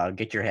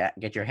 get your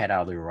head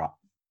out of your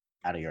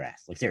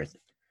ass. Like, seriously,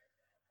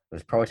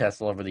 there's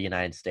protests all over the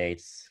United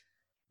States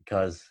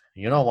because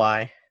you know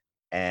why,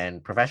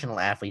 and professional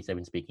athletes have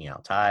been speaking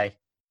out. Ty,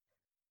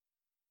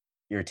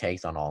 your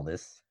takes on all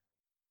this?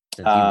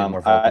 Since you've been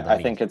more vocal than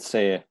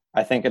me.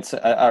 I think it's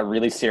a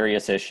really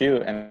serious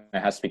issue, and it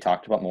has to be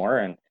talked about more.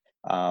 And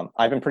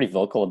I've been pretty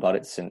vocal about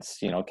it since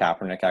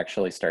Kaepernick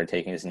actually started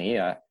taking his knee.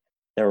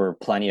 There were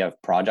plenty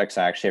of projects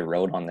I actually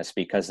wrote on this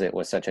because it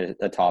was such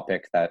a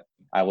topic that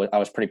I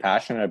was pretty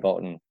passionate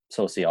about in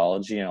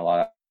sociology and a lot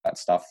of that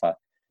stuff.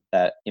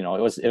 That it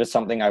was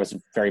something I was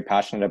very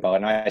passionate about,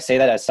 and I say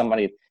that as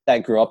somebody that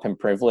grew up in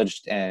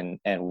privileged and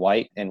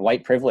white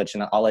privilege,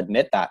 and I'll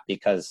admit that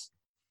because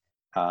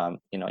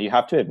You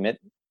have to admit,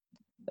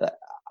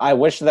 I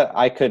wish that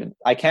I could.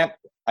 I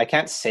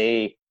can't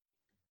say.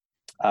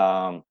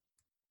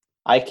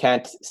 I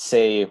can't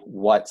say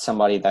what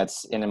somebody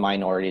that's in a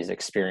minority is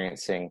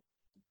experiencing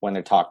when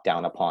they're talked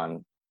down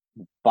upon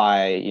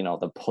by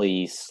the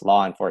police,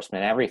 law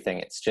enforcement, everything.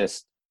 It's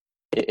just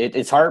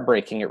it's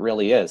heartbreaking. It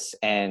really is.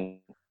 And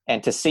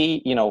to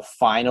see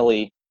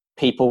finally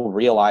people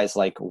realize,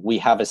 like, we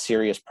have a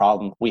serious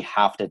problem. We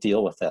have to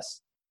deal with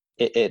this.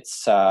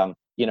 It's even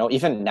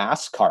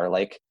NASCAR,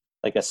 like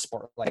a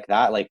sport like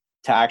that, like,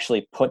 to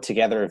actually put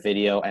together a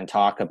video and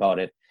talk about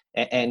it,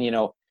 and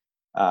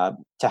to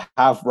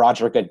have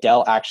Roger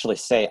Goodell actually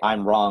say,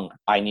 "I'm wrong.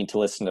 I need to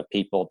listen to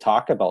people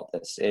talk about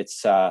this."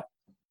 It's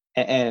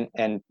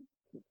and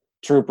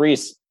Drew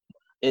Brees,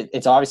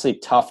 it's obviously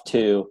tough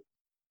to.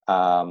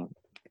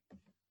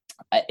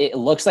 It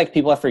looks like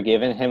people have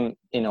forgiven him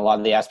in a lot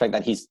of the aspect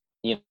that he's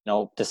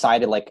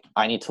decided, like,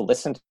 I need to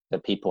listen to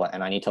people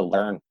and I need to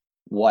learn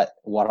what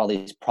all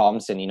these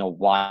problems and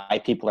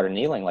why people are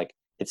kneeling. Like,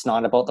 it's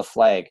not about the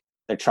flag.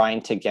 They're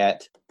trying to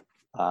get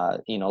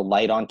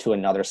light onto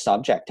another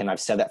subject, and I've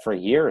said that for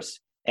years.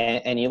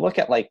 And you look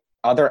at, like,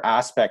 other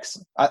aspects.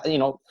 In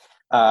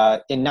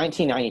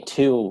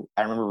 1992,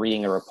 I remember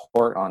reading a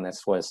report on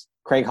this. Was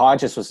Craig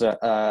Hodges was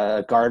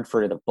a guard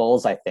for the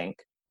Bulls, I think,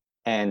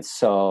 and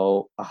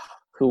so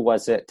who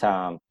was it?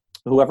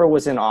 Whoever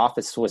was in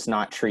office was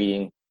not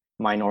treating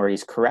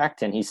minorities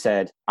correct, and he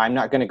said, "I'm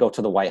not going to go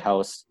to the White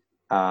House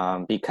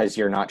because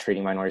you're not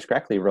treating minorities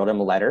correctly." He wrote him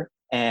a letter,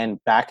 and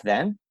back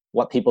then,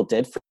 what people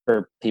did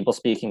for people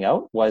speaking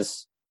out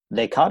was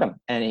they cut him,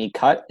 and he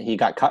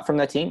got cut from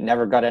the team,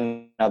 never got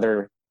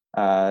another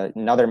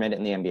minute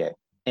in the NBA.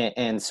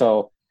 And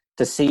so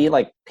to see,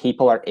 like,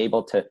 people are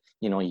able to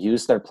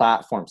use their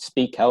platform,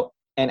 speak out,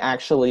 and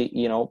actually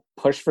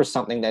push for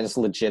something that is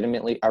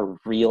legitimately a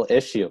real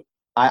issue.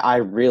 I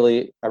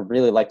really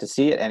like to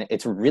see it, and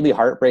it's really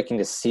heartbreaking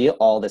to see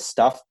all this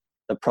stuff,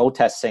 the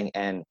protesting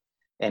and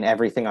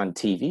everything on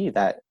TV.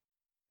 That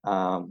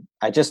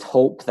I just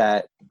hope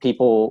that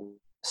people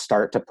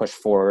start to push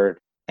forward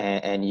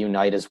and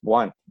unite as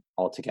one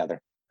altogether.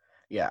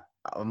 Yeah,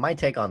 my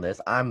take on this: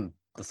 I'm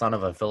the son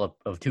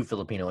of two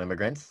Filipino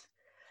immigrants,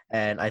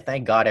 and I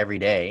thank God every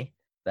day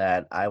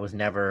that I was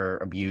never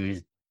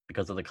abused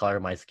because of the color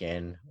of my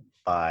skin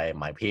by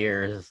my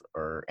peers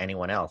or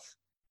anyone else.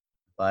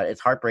 But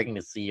it's heartbreaking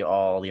to see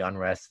all the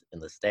unrest in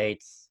the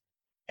States,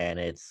 and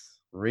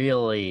it's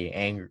really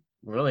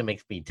really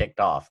makes me ticked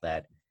off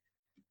that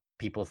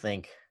people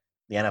think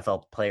the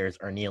NFL players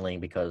are kneeling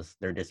because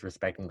they're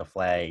disrespecting the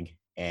flag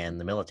and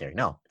the military.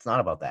 No, it's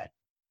not about that.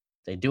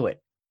 They do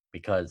it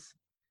because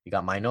you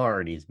got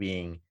minorities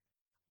being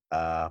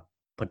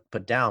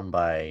put down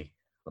by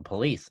the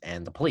police,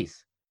 and the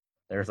police,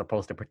 they're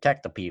supposed to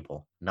protect the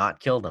people, not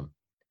kill them.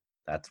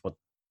 That's what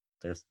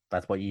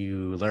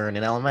you learn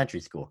in elementary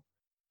school.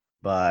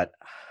 But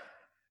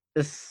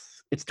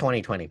it's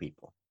 2020,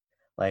 people.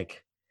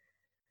 Like,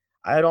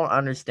 I don't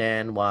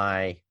understand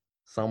why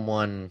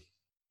someone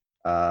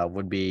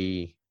would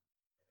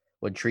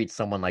treat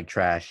someone like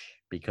trash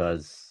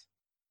because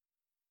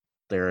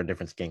they're a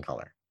different skin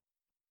color.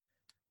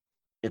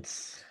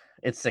 It's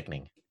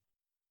sickening.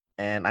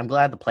 And I'm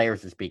glad the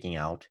players are speaking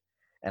out,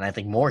 and I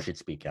think more should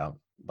speak out.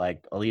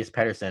 Like Elias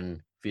Pettersson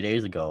a few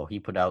days ago, he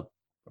put out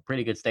a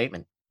pretty good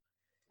statement.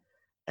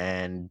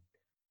 And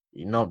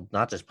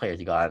not just players,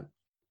 you got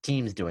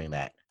teams doing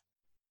that.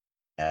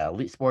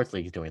 Elite sports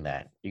leagues doing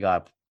that. You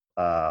got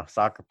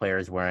soccer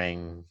players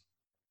wearing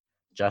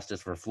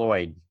Justice for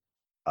Floyd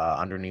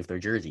underneath their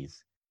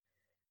jerseys.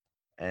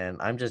 And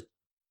I'm just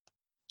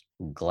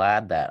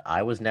glad that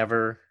I was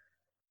never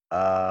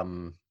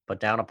put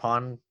down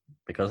upon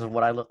because of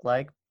what I look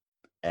like.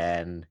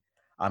 And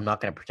I'm not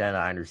going to pretend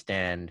I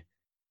understand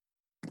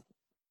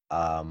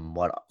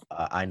what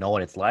I know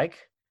what it's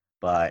like,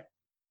 but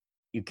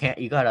you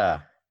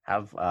gotta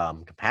have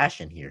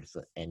compassion here,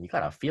 and you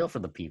gotta feel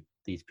for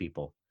these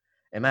people.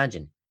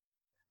 Imagine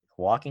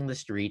walking the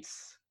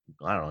streets.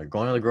 I don't know, you're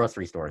going to the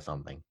grocery store or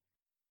something,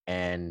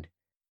 and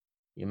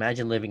you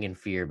imagine living in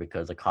fear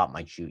because a cop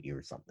might shoot you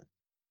or something.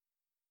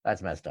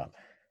 That's messed up.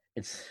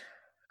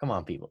 Come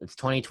on, people. It's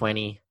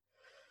 2020.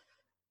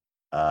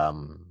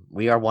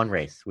 We are one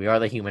race. We are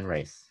the human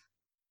race.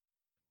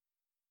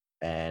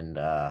 And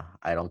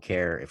I don't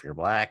care if you're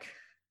black,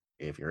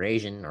 if you're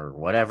Asian, or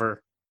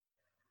whatever.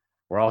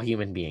 We're all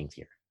human beings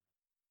here.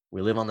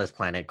 We live on this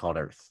planet called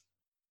Earth.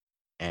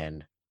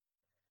 And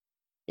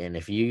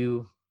if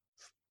you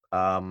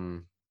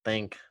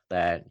think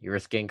that your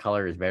skin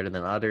color is better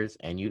than others,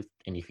 and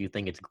if you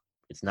think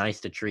it's nice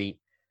to treat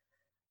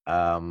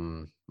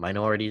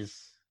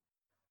minorities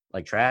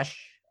like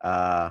trash,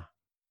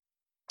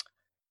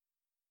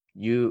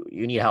 you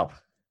need help.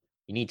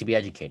 You need to be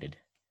educated.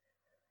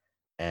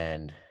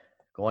 And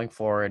going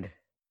forward,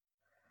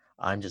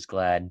 I'm just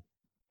glad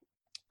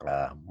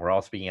we're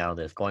all speaking out of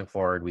this. Going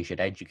forward, we should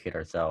educate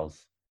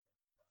ourselves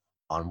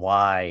on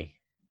why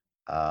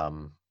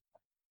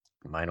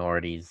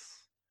minorities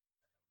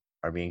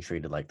are being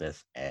treated like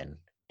this. And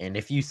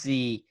if you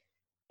see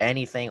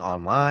anything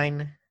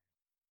online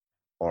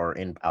or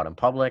out in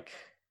public,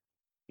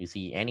 you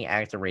see any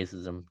acts of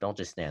racism, don't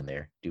just stand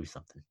there. Do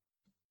something.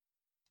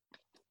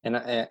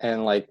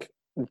 And like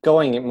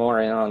going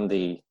more in on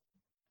the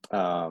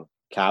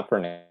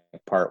Kaepernick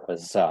part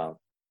was,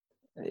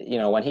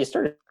 when he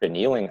started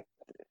kneeling,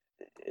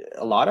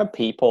 a lot of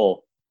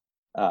people,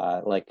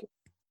 like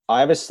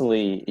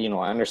obviously,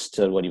 I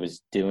understood what he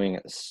was doing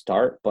at the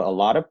start, but a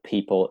lot of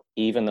people,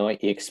 even though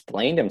he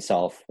explained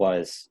himself,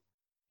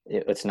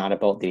 it's not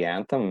about the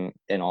anthem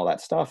and all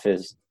that stuff,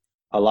 is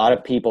a lot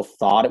of people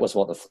thought it was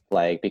about the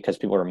flag because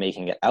people were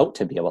making it out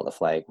to be about the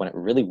flag when it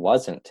really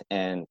wasn't.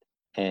 And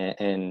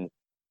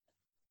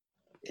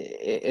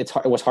it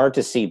was hard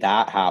to see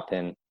that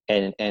happen.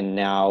 And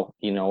now,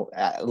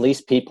 at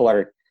least people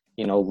are,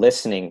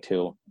 listening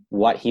to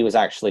what he was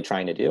actually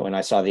trying to do. And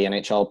I saw the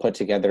NHL put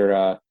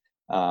together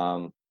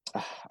I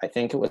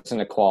think it was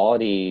an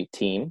equality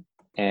team,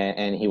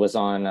 and he was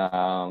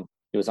on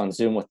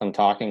Zoom with them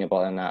talking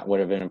about it, and that would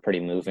have been a pretty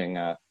moving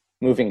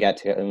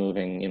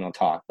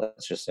talk,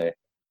 let's just say.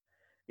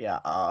 Yeah,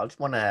 I just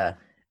want to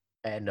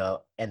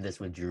end this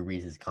with Drew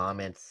Brees'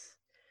 comments.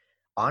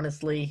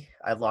 Honestly,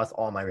 I've lost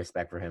all my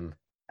respect for him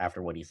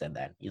after what he said.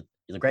 That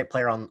he's a great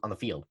player on the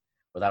field,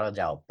 without a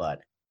doubt,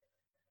 but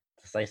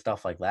to say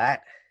stuff like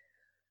that,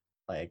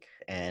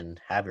 and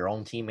have your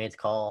own teammates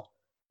call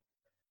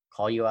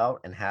you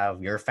out, and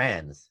have your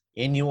fans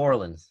in New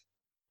Orleans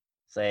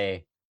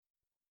saying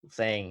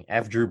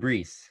F Drew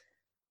Brees,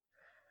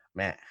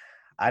 man,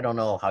 I don't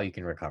know how you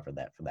can recover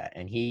that for that.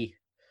 And he's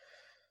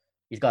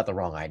got the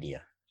wrong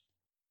idea.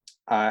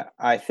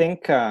 I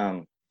think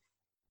it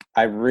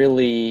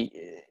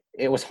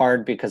was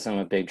hard because I'm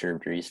a big Drew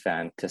Brees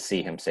fan to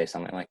see him say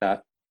something like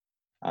that.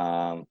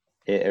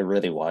 It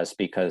really was,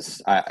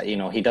 because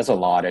he does a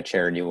lot of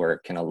charity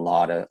work and a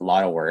lot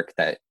of work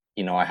that,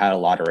 I had a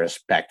lot of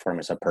respect for him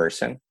as a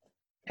person,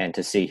 and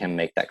to see him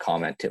make that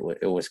comment,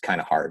 it was kind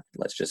of hard,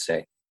 let's just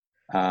say.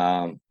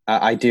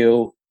 I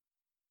do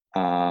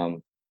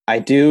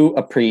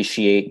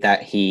appreciate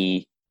that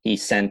he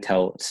sent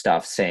out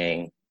stuff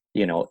saying,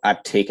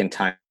 I've taken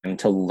time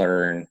to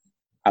learn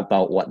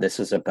about what this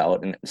is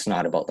about, and it's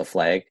not about the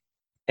flag.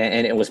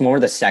 And it was more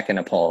the second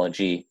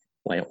apology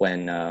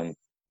when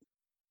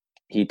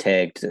he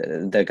tagged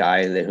the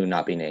guy who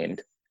not be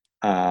named,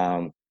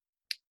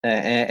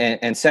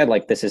 and said,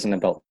 like, this isn't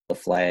about the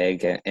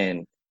flag.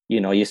 And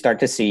you start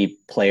to see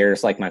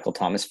players like Michael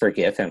Thomas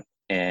forgive him.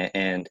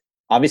 And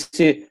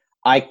obviously,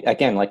 I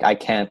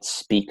can't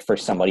speak for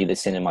somebody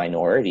that's in a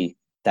minority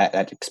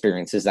that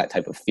experiences that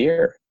type of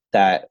fear.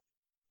 That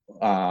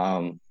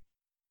I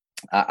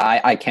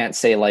can't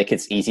say like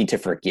it's easy to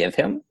forgive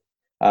him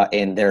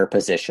in their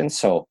position.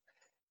 So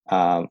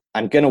I'm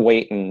gonna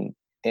wait, and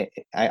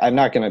I'm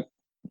not gonna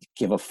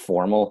give a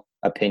formal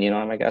opinion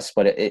on him, I guess.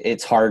 But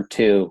it's hard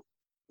to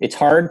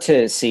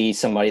see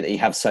somebody that you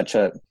have such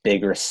a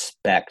big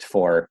respect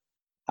for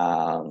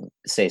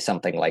say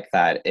something like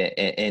that,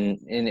 and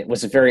it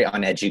was a very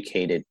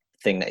uneducated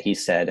thing that he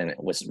said, and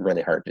it was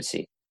really hard to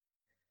see.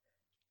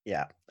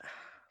 Yeah,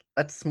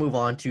 let's move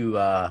on to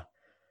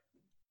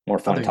more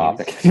fun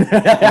topic.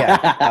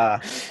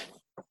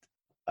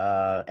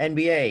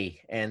 NBA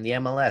and the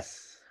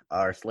MLS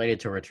are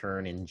slated to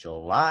return in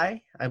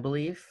July, I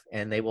believe,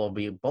 and they will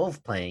be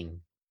both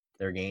playing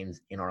their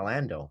games in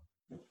Orlando.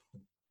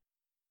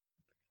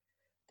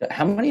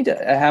 How many,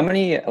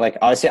 like,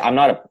 obviously I'm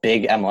not a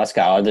big MLS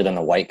guy other than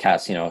the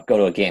Whitecaps, go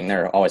to a game.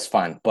 They're always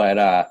fun.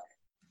 But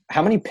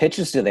how many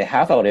pitches do they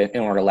have out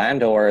in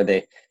Orlando? Or are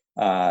they,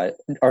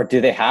 or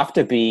do they have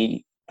to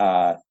be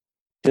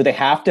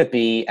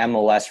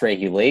MLS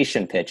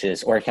regulation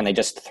pitches, or can they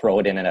just throw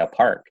it in at a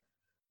park?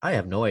 I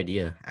have no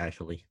idea,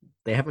 actually.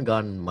 They haven't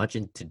gotten much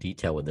into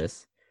detail with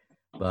this,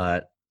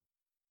 but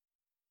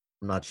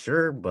I'm not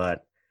sure.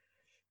 But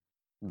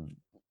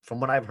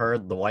from what I've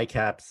heard, the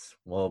Whitecaps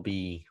will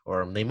be,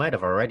 or they might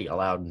have already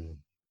allowed,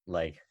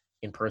 like,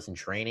 in-person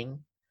training.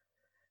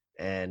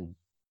 And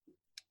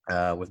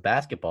with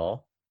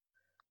basketball,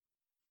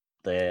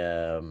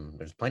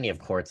 there's plenty of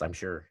courts, I'm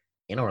sure,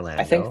 in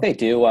Orlando. I think they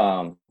do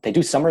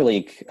summer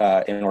league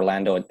in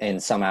Orlando in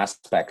some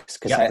aspects,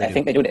 because I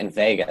think they do it in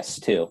Vegas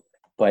too.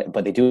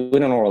 But they do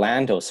it in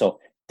Orlando, so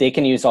they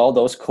can use all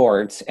those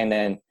courts, and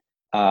then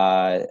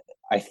I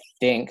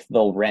think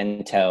they'll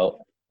rent out.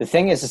 The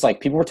thing is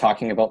like, people were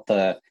talking about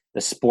the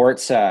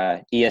sports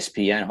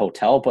ESPN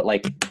hotel, but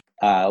like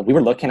we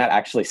were looking at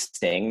actually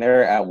staying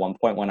there at one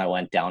point when I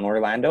went down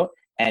Orlando,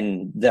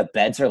 and the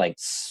beds are like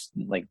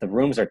the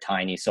rooms are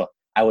tiny, so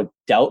I would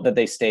doubt that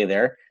they stay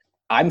there.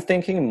 I'm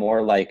thinking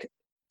more like,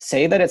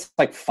 say that it's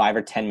like 5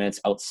 or 10 minutes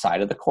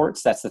outside of the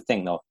courts. That's the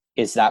thing, though,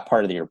 is that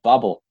part of your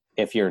bubble,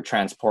 if you're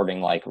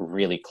transporting like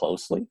really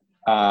closely,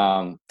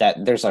 that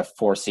there's like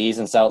Four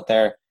Seasons out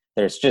there.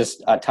 There's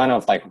just a ton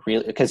of like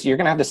real, because you're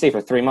going to have to stay for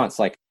 3 months.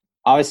 Like,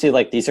 obviously,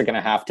 like, these are going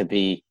to have to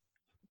be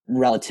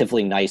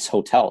relatively nice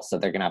hotels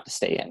that they're going to have to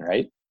stay in,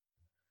 right?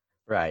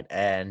 Right.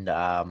 And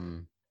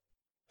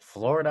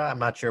Florida, I'm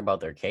not sure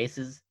about their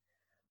cases,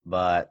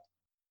 but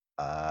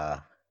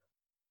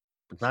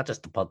it's not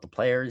just about the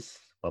players.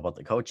 What about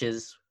the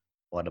coaches?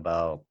 What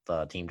about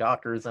the team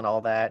doctors and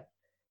all that?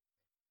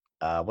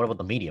 What about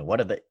the media? What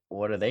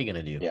are they going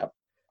to do? Yeah.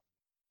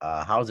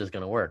 How is this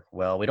going to work?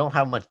 Well, we don't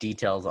have much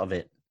details of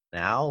it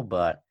now,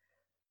 but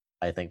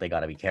I think they got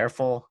to be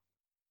careful.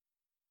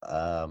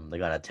 They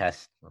got to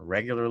test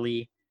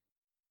regularly,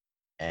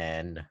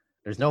 and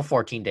there's no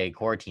 14-day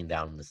quarantine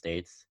down in the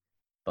States,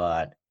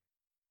 but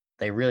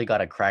they really got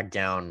to crack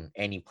down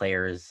any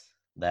players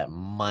that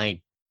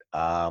might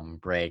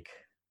break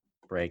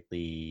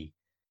the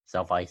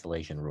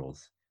self-isolation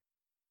rules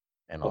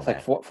and all Well,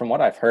 like that. from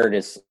what I've heard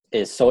is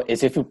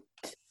if you,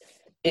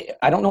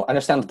 I don't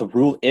understand what the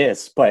rule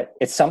is, but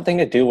it's something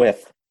to do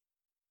with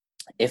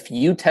if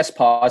you test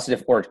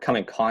positive or come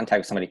in contact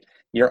with somebody,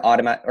 you're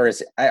automatic, or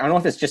I don't know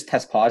if it's just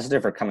test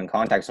positive or come in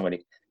contact with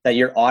somebody, that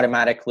you're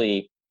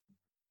automatically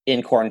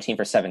in quarantine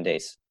for 7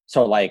 days.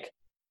 So like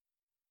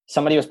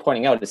somebody was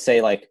pointing out to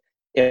say like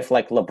if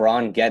like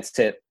LeBron gets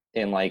it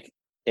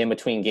in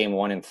between game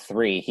 1 and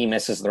 3, he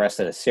misses the rest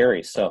of the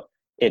series. So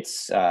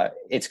it's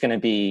going to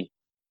be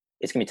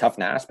tough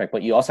in that aspect,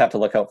 but you also have to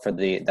look out for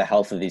the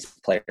health of these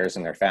players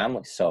and their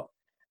families. So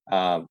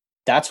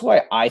that's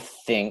why I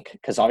think,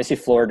 because obviously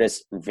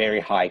Florida's very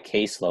high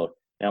caseload,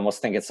 and I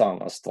almost think it's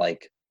almost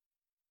like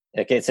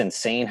it's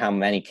insane how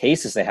many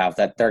cases they have,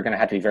 that they're going to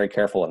have to be very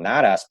careful in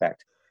that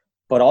aspect.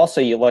 But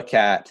also you look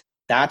at,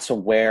 that's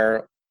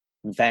where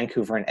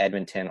Vancouver and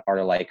Edmonton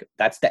are like,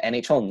 that's the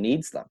NHL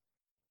needs them.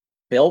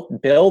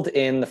 Build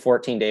in the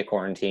 14-day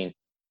quarantine,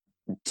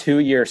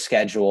 2-year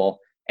schedule,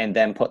 and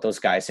then put those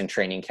guys in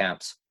training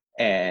camps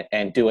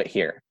and do it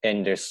here.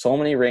 And there's so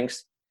many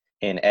rinks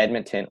in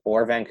Edmonton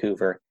or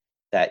Vancouver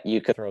that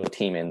you could throw a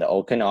team in the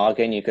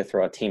Okanagan, you could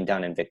throw a team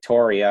down in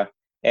Victoria,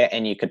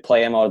 and you could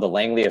play them out of the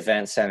Langley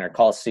Event Center,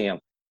 Coliseum.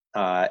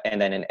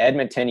 And then in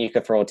Edmonton, you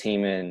could throw a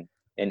team in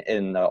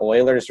the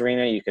Oilers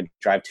arena. You could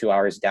drive 2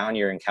 hours down,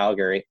 you're in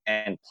Calgary,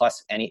 and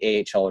plus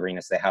any AHL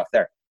arenas they have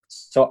there.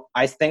 So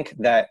I think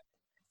that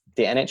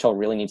the NHL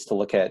really needs to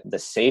look at the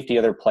safety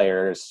of their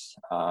players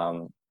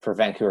for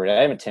Vancouver and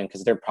Edmonton,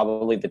 because they're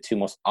probably the two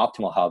most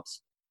optimal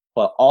hubs.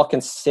 But all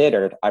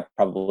considered, I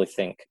probably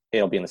think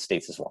it'll be in the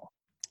States as well.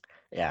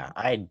 Yeah,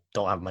 I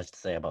don't have much to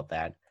say about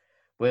that.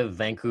 With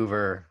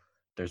Vancouver,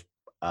 there's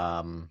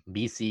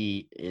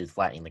BC is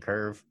flattening the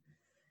curve,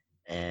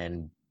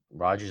 and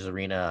Rogers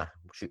Arena,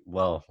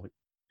 well,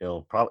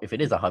 it'll probably, if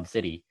it is a hub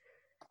city,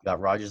 you got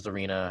Rogers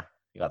Arena,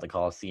 you got the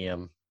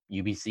Coliseum,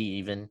 UBC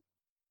even,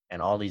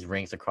 and all these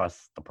rinks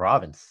across the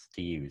province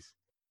to use.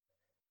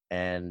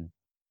 And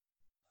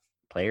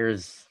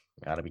players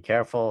got to be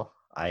careful.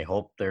 I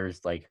hope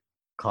there's like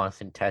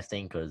constant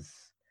testing, because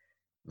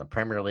in the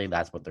Premier League,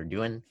 that's what they're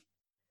doing.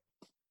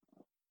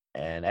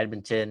 And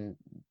Edmonton,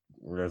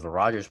 there's a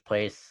Rogers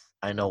Place.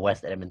 I know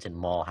West Edmonton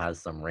Mall has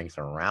some rinks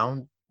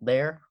around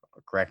there.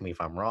 Correct me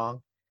if I'm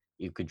wrong.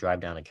 You could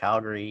drive down to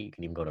Calgary. You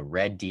can even go to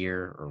Red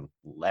Deer or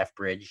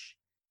Lethbridge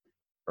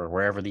or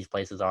wherever these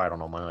places are. I don't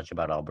know much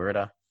about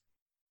Alberta,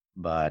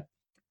 but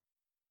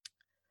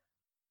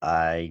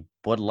I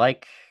would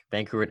like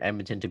Vancouver and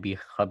Edmonton to be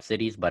hub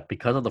cities, but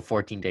because of the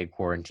 14-day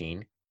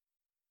quarantine,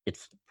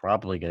 it's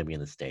probably going to be in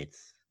the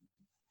States.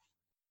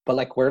 But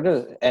like, where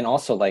do the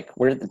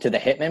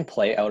Hitmen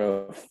play out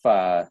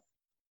of?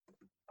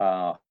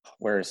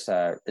 Where's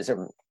is it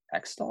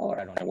Extall, or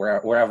I don't know,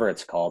 wherever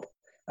it's called,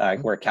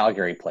 where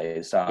Calgary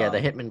plays. Yeah, the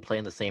Hitmen play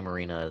in the same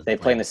arena. They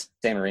play in the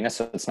same arena,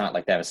 so it's not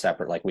like they have a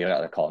separate, like we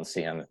got a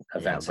Coliseum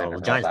event center.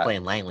 The Giants play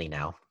in Langley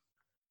now.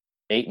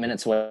 8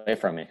 minutes away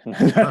from me.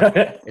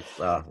 It's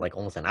like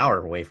almost an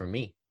hour away from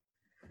me.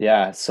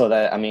 Yeah, so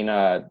that, I mean,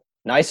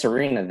 nice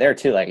arena there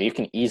too. Like you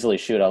can easily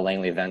shoot a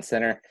Langley Event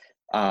Center.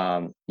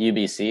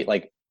 UBC,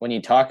 like when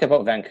you talk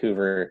about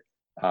Vancouver,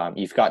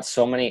 you've got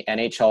so many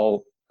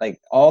NHL, like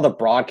all the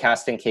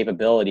broadcasting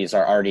capabilities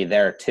are already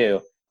there too,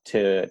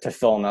 to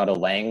film out of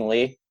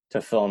Langley,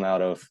 to film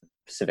out of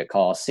Pacific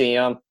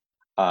Coliseum,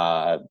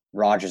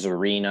 Rogers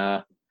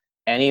Arena,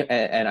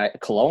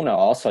 Kelowna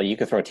also, you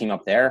could throw a team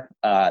up there.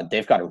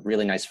 They've got a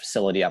really nice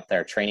facility up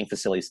there, training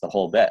facilities, the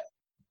whole bit.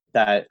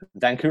 That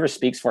Vancouver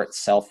speaks for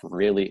itself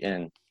really.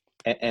 And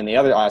the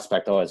other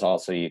aspect though is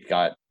also you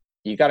got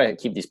to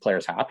keep these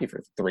players happy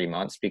for 3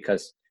 months,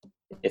 because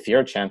if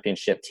you're a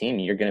championship team,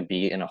 you're going to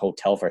be in a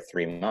hotel for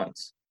 3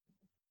 months.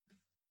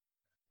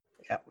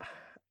 Yep.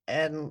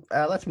 And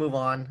let's move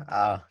on.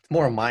 It's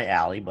more of my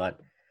alley, but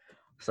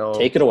so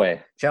take it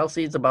away.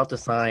 Chelsea's about to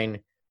sign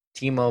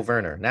Timo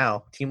Werner.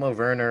 Now, Timo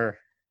Werner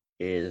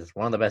is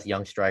one of the best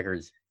young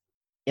strikers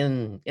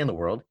in the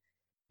world.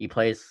 He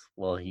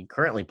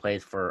currently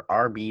plays for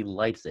RB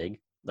Leipzig.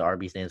 The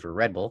RB stands for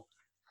Red Bull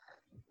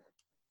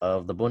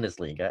of the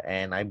Bundesliga,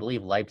 and I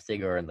believe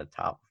Leipzig are in the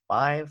top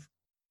 5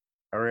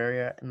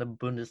 area in the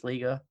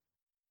Bundesliga.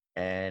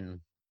 And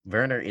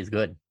Werner is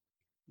good.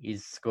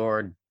 He's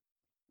scored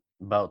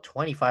about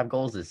 25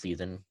 goals this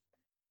season,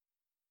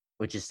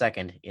 which is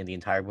second in the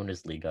entire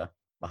Bundesliga,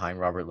 behind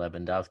Robert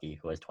Lewandowski,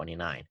 who has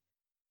 29.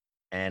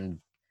 And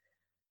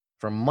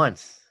for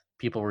months,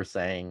 people were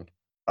saying,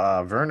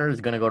 Werner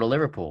is going to go to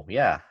Liverpool.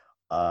 Yeah,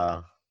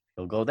 he'll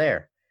he'll go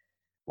there.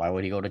 Why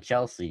would he go to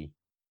Chelsea?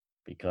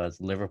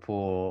 Because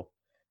Liverpool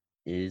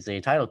is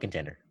a title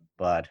contender.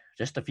 But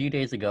just a few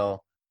days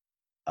ago,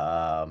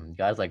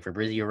 guys like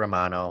Fabrizio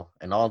Romano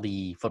and all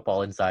the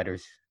football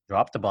insiders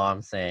dropped a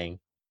bomb saying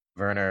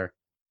Werner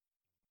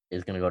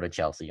is going to go to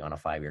Chelsea on a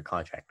 5-year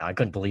contract. Now, I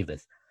couldn't believe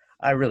this.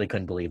 I really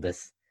couldn't believe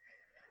this.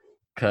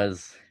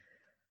 Because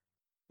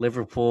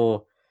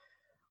Liverpool,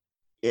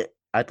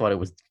 I thought it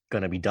was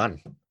going to be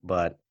done.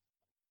 But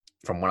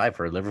from what I've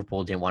heard,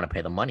 Liverpool didn't want to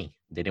pay the money.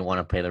 They didn't want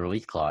to pay the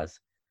release clause.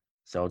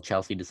 So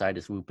Chelsea decided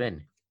to swoop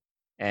in.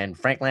 And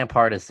Frank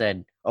Lampard has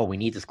said, "Oh, we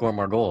need to score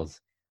more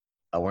goals.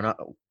 We're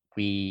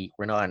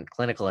not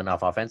clinical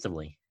enough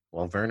offensively."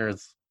 Well,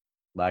 Werner's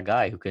that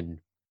guy who could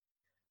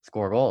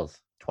score goals,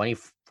 20,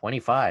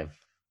 25,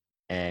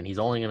 and he's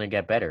only going to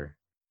get better.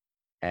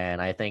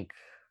 And I think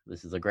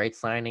this is a great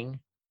signing.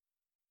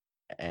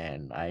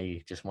 And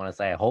I just want to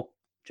say, I hope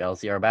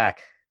Chelsea are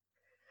back.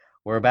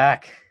 We're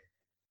back.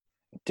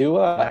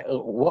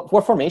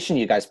 What formation do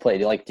you guys play?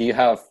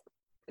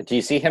 Do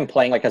you see him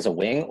playing like as a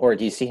wing, or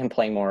do you see him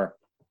playing more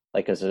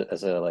like as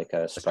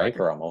a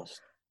striker almost?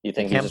 You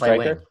think he's a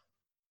striker? Wing,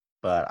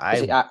 but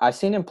I've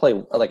seen him play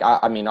like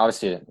I mean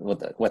obviously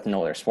with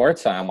no other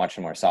sports, I'm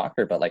watching more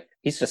soccer, but like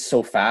he's just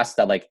so fast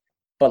that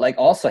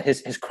also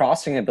his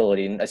crossing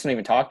ability, and that's not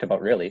even talked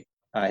about really.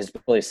 His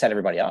ability to set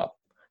everybody up.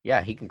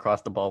 Yeah, he can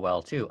cross the ball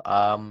well too.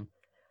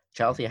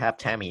 Chelsea have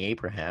Tammy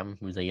Abraham,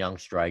 who's a young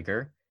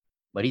striker,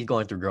 but he's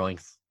going through growing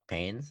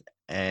pains,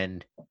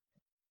 and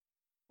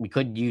we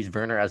could use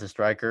Werner as a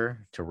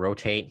striker to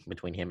rotate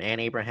between him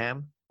and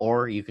Abraham,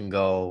 or you can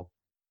go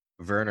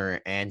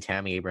Werner and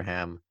Tammy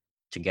Abraham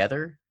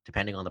together,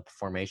 depending on the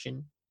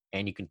formation,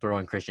 and you can throw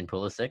in Christian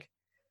Pulisic.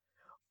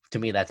 To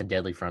me, that's a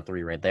deadly front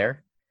three right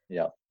there.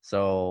 Yeah.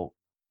 So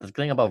the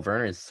thing about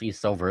Werner is he's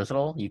so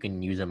versatile. You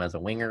can use him as a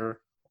winger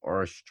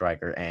or a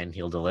striker, and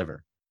he'll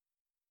deliver.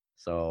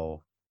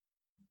 So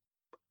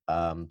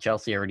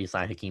Chelsea already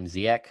signed Hakim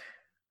Ziyech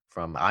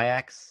from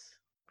Ajax,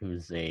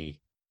 who's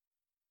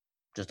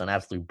just an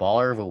absolute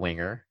baller of a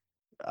winger.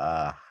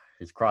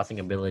 His crossing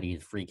ability,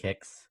 his free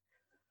kicks,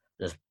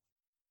 just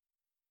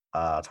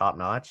top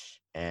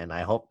notch. And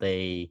I hope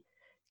they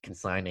can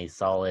sign a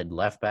solid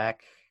left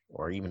back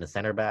or even a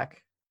center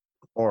back.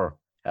 Or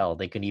hell,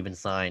 they could even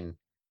sign,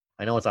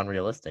 I know it's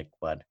unrealistic,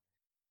 but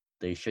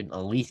they should at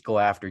least go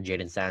after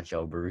Jadon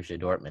Sancho,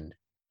 Borussia Dortmund,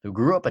 who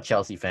grew up a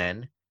Chelsea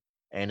fan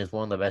and is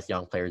one of the best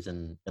young players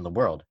in the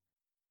world.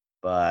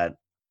 But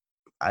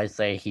I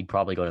say he'd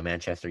probably go to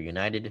Manchester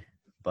United,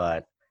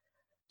 but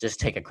just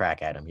take a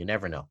crack at him. You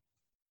never know.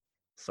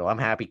 So I'm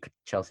happy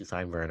Chelsea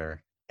signed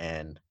Werner,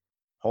 and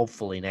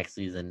hopefully next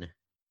season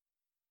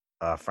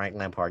Frank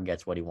Lampard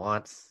gets what he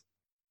wants,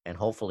 and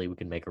hopefully we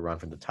can make a run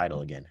for the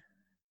title again.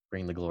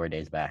 Bring the glory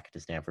days back to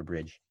Stamford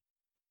Bridge.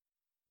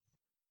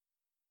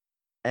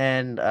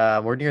 And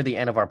we're near the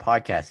end of our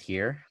podcast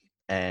here,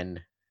 and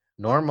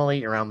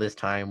normally around this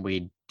time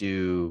we'd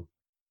do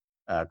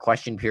a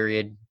question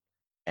period,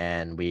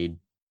 and we'd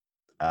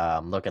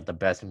look at the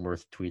best and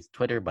worst tweets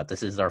Twitter, but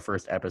this is our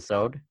first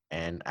episode,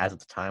 and as of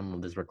the time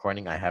of this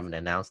recording, I haven't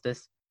announced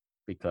this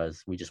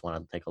because we just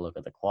want to take a look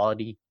at the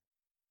quality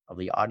of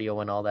the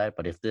audio and all that.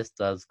 But if this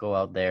does go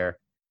out there,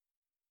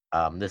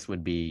 this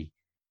would be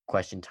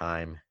question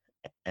time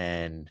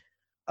and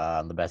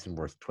the best and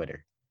worst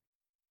Twitter.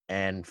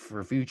 And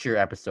for future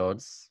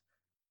episodes,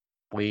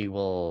 we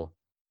will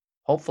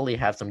hopefully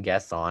have some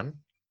guests on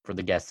for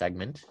the guest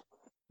segment.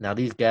 Now,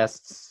 these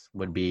guests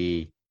would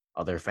be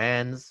other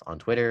fans on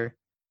Twitter,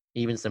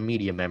 even some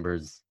media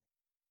members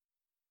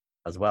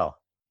as well.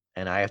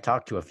 And I have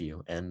talked to a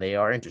few, and they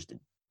are interested.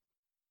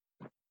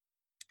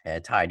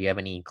 Ty, do you have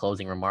any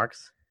closing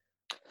remarks?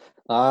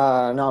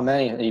 Not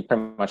many. You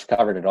pretty much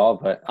covered it all,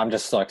 but I'm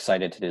just so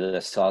excited to do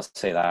this. So I'll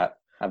say that.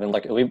 I've been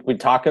like we've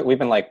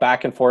been like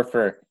back and forth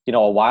for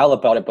a while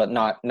about it, but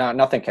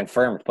nothing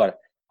confirmed. But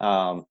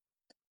I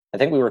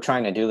think we were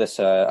trying to do this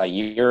a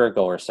year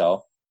ago or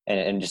so,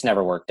 and just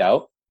never worked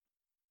out.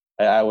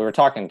 We were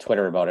talking on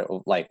Twitter about it,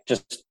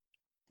 just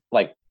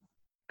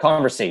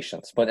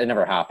conversations, but it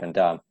never happened.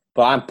 But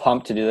I'm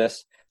pumped to do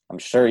this. I'm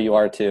sure you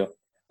are too.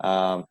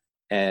 And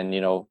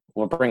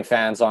we'll bring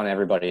fans on,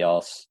 everybody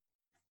else.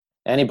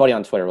 Anybody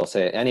on Twitter will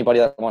say it. Anybody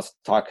that wants to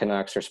talk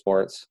Canucks or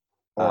sports.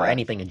 Or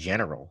anything in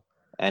general.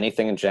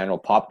 Anything in general,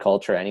 pop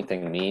culture,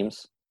 anything,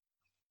 memes.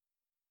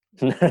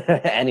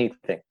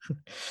 Anything.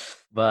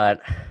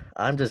 But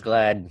I'm just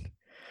glad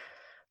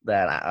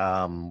that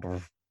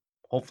we're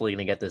hopefully going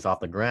to get this off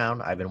the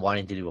ground. I've been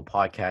wanting to do a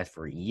podcast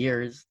for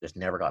years. Just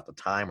never got the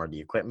time or the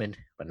equipment,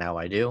 but now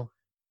I do.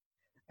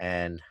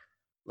 And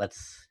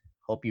let's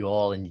hope you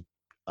all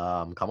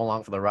come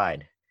along for the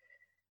ride.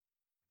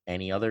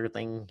 Any other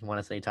thing you want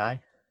to say,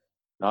 Ty?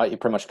 No, you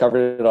pretty much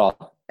covered it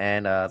all.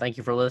 And thank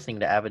you for listening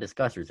to Avid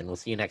Discussers, and we'll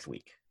see you next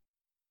week.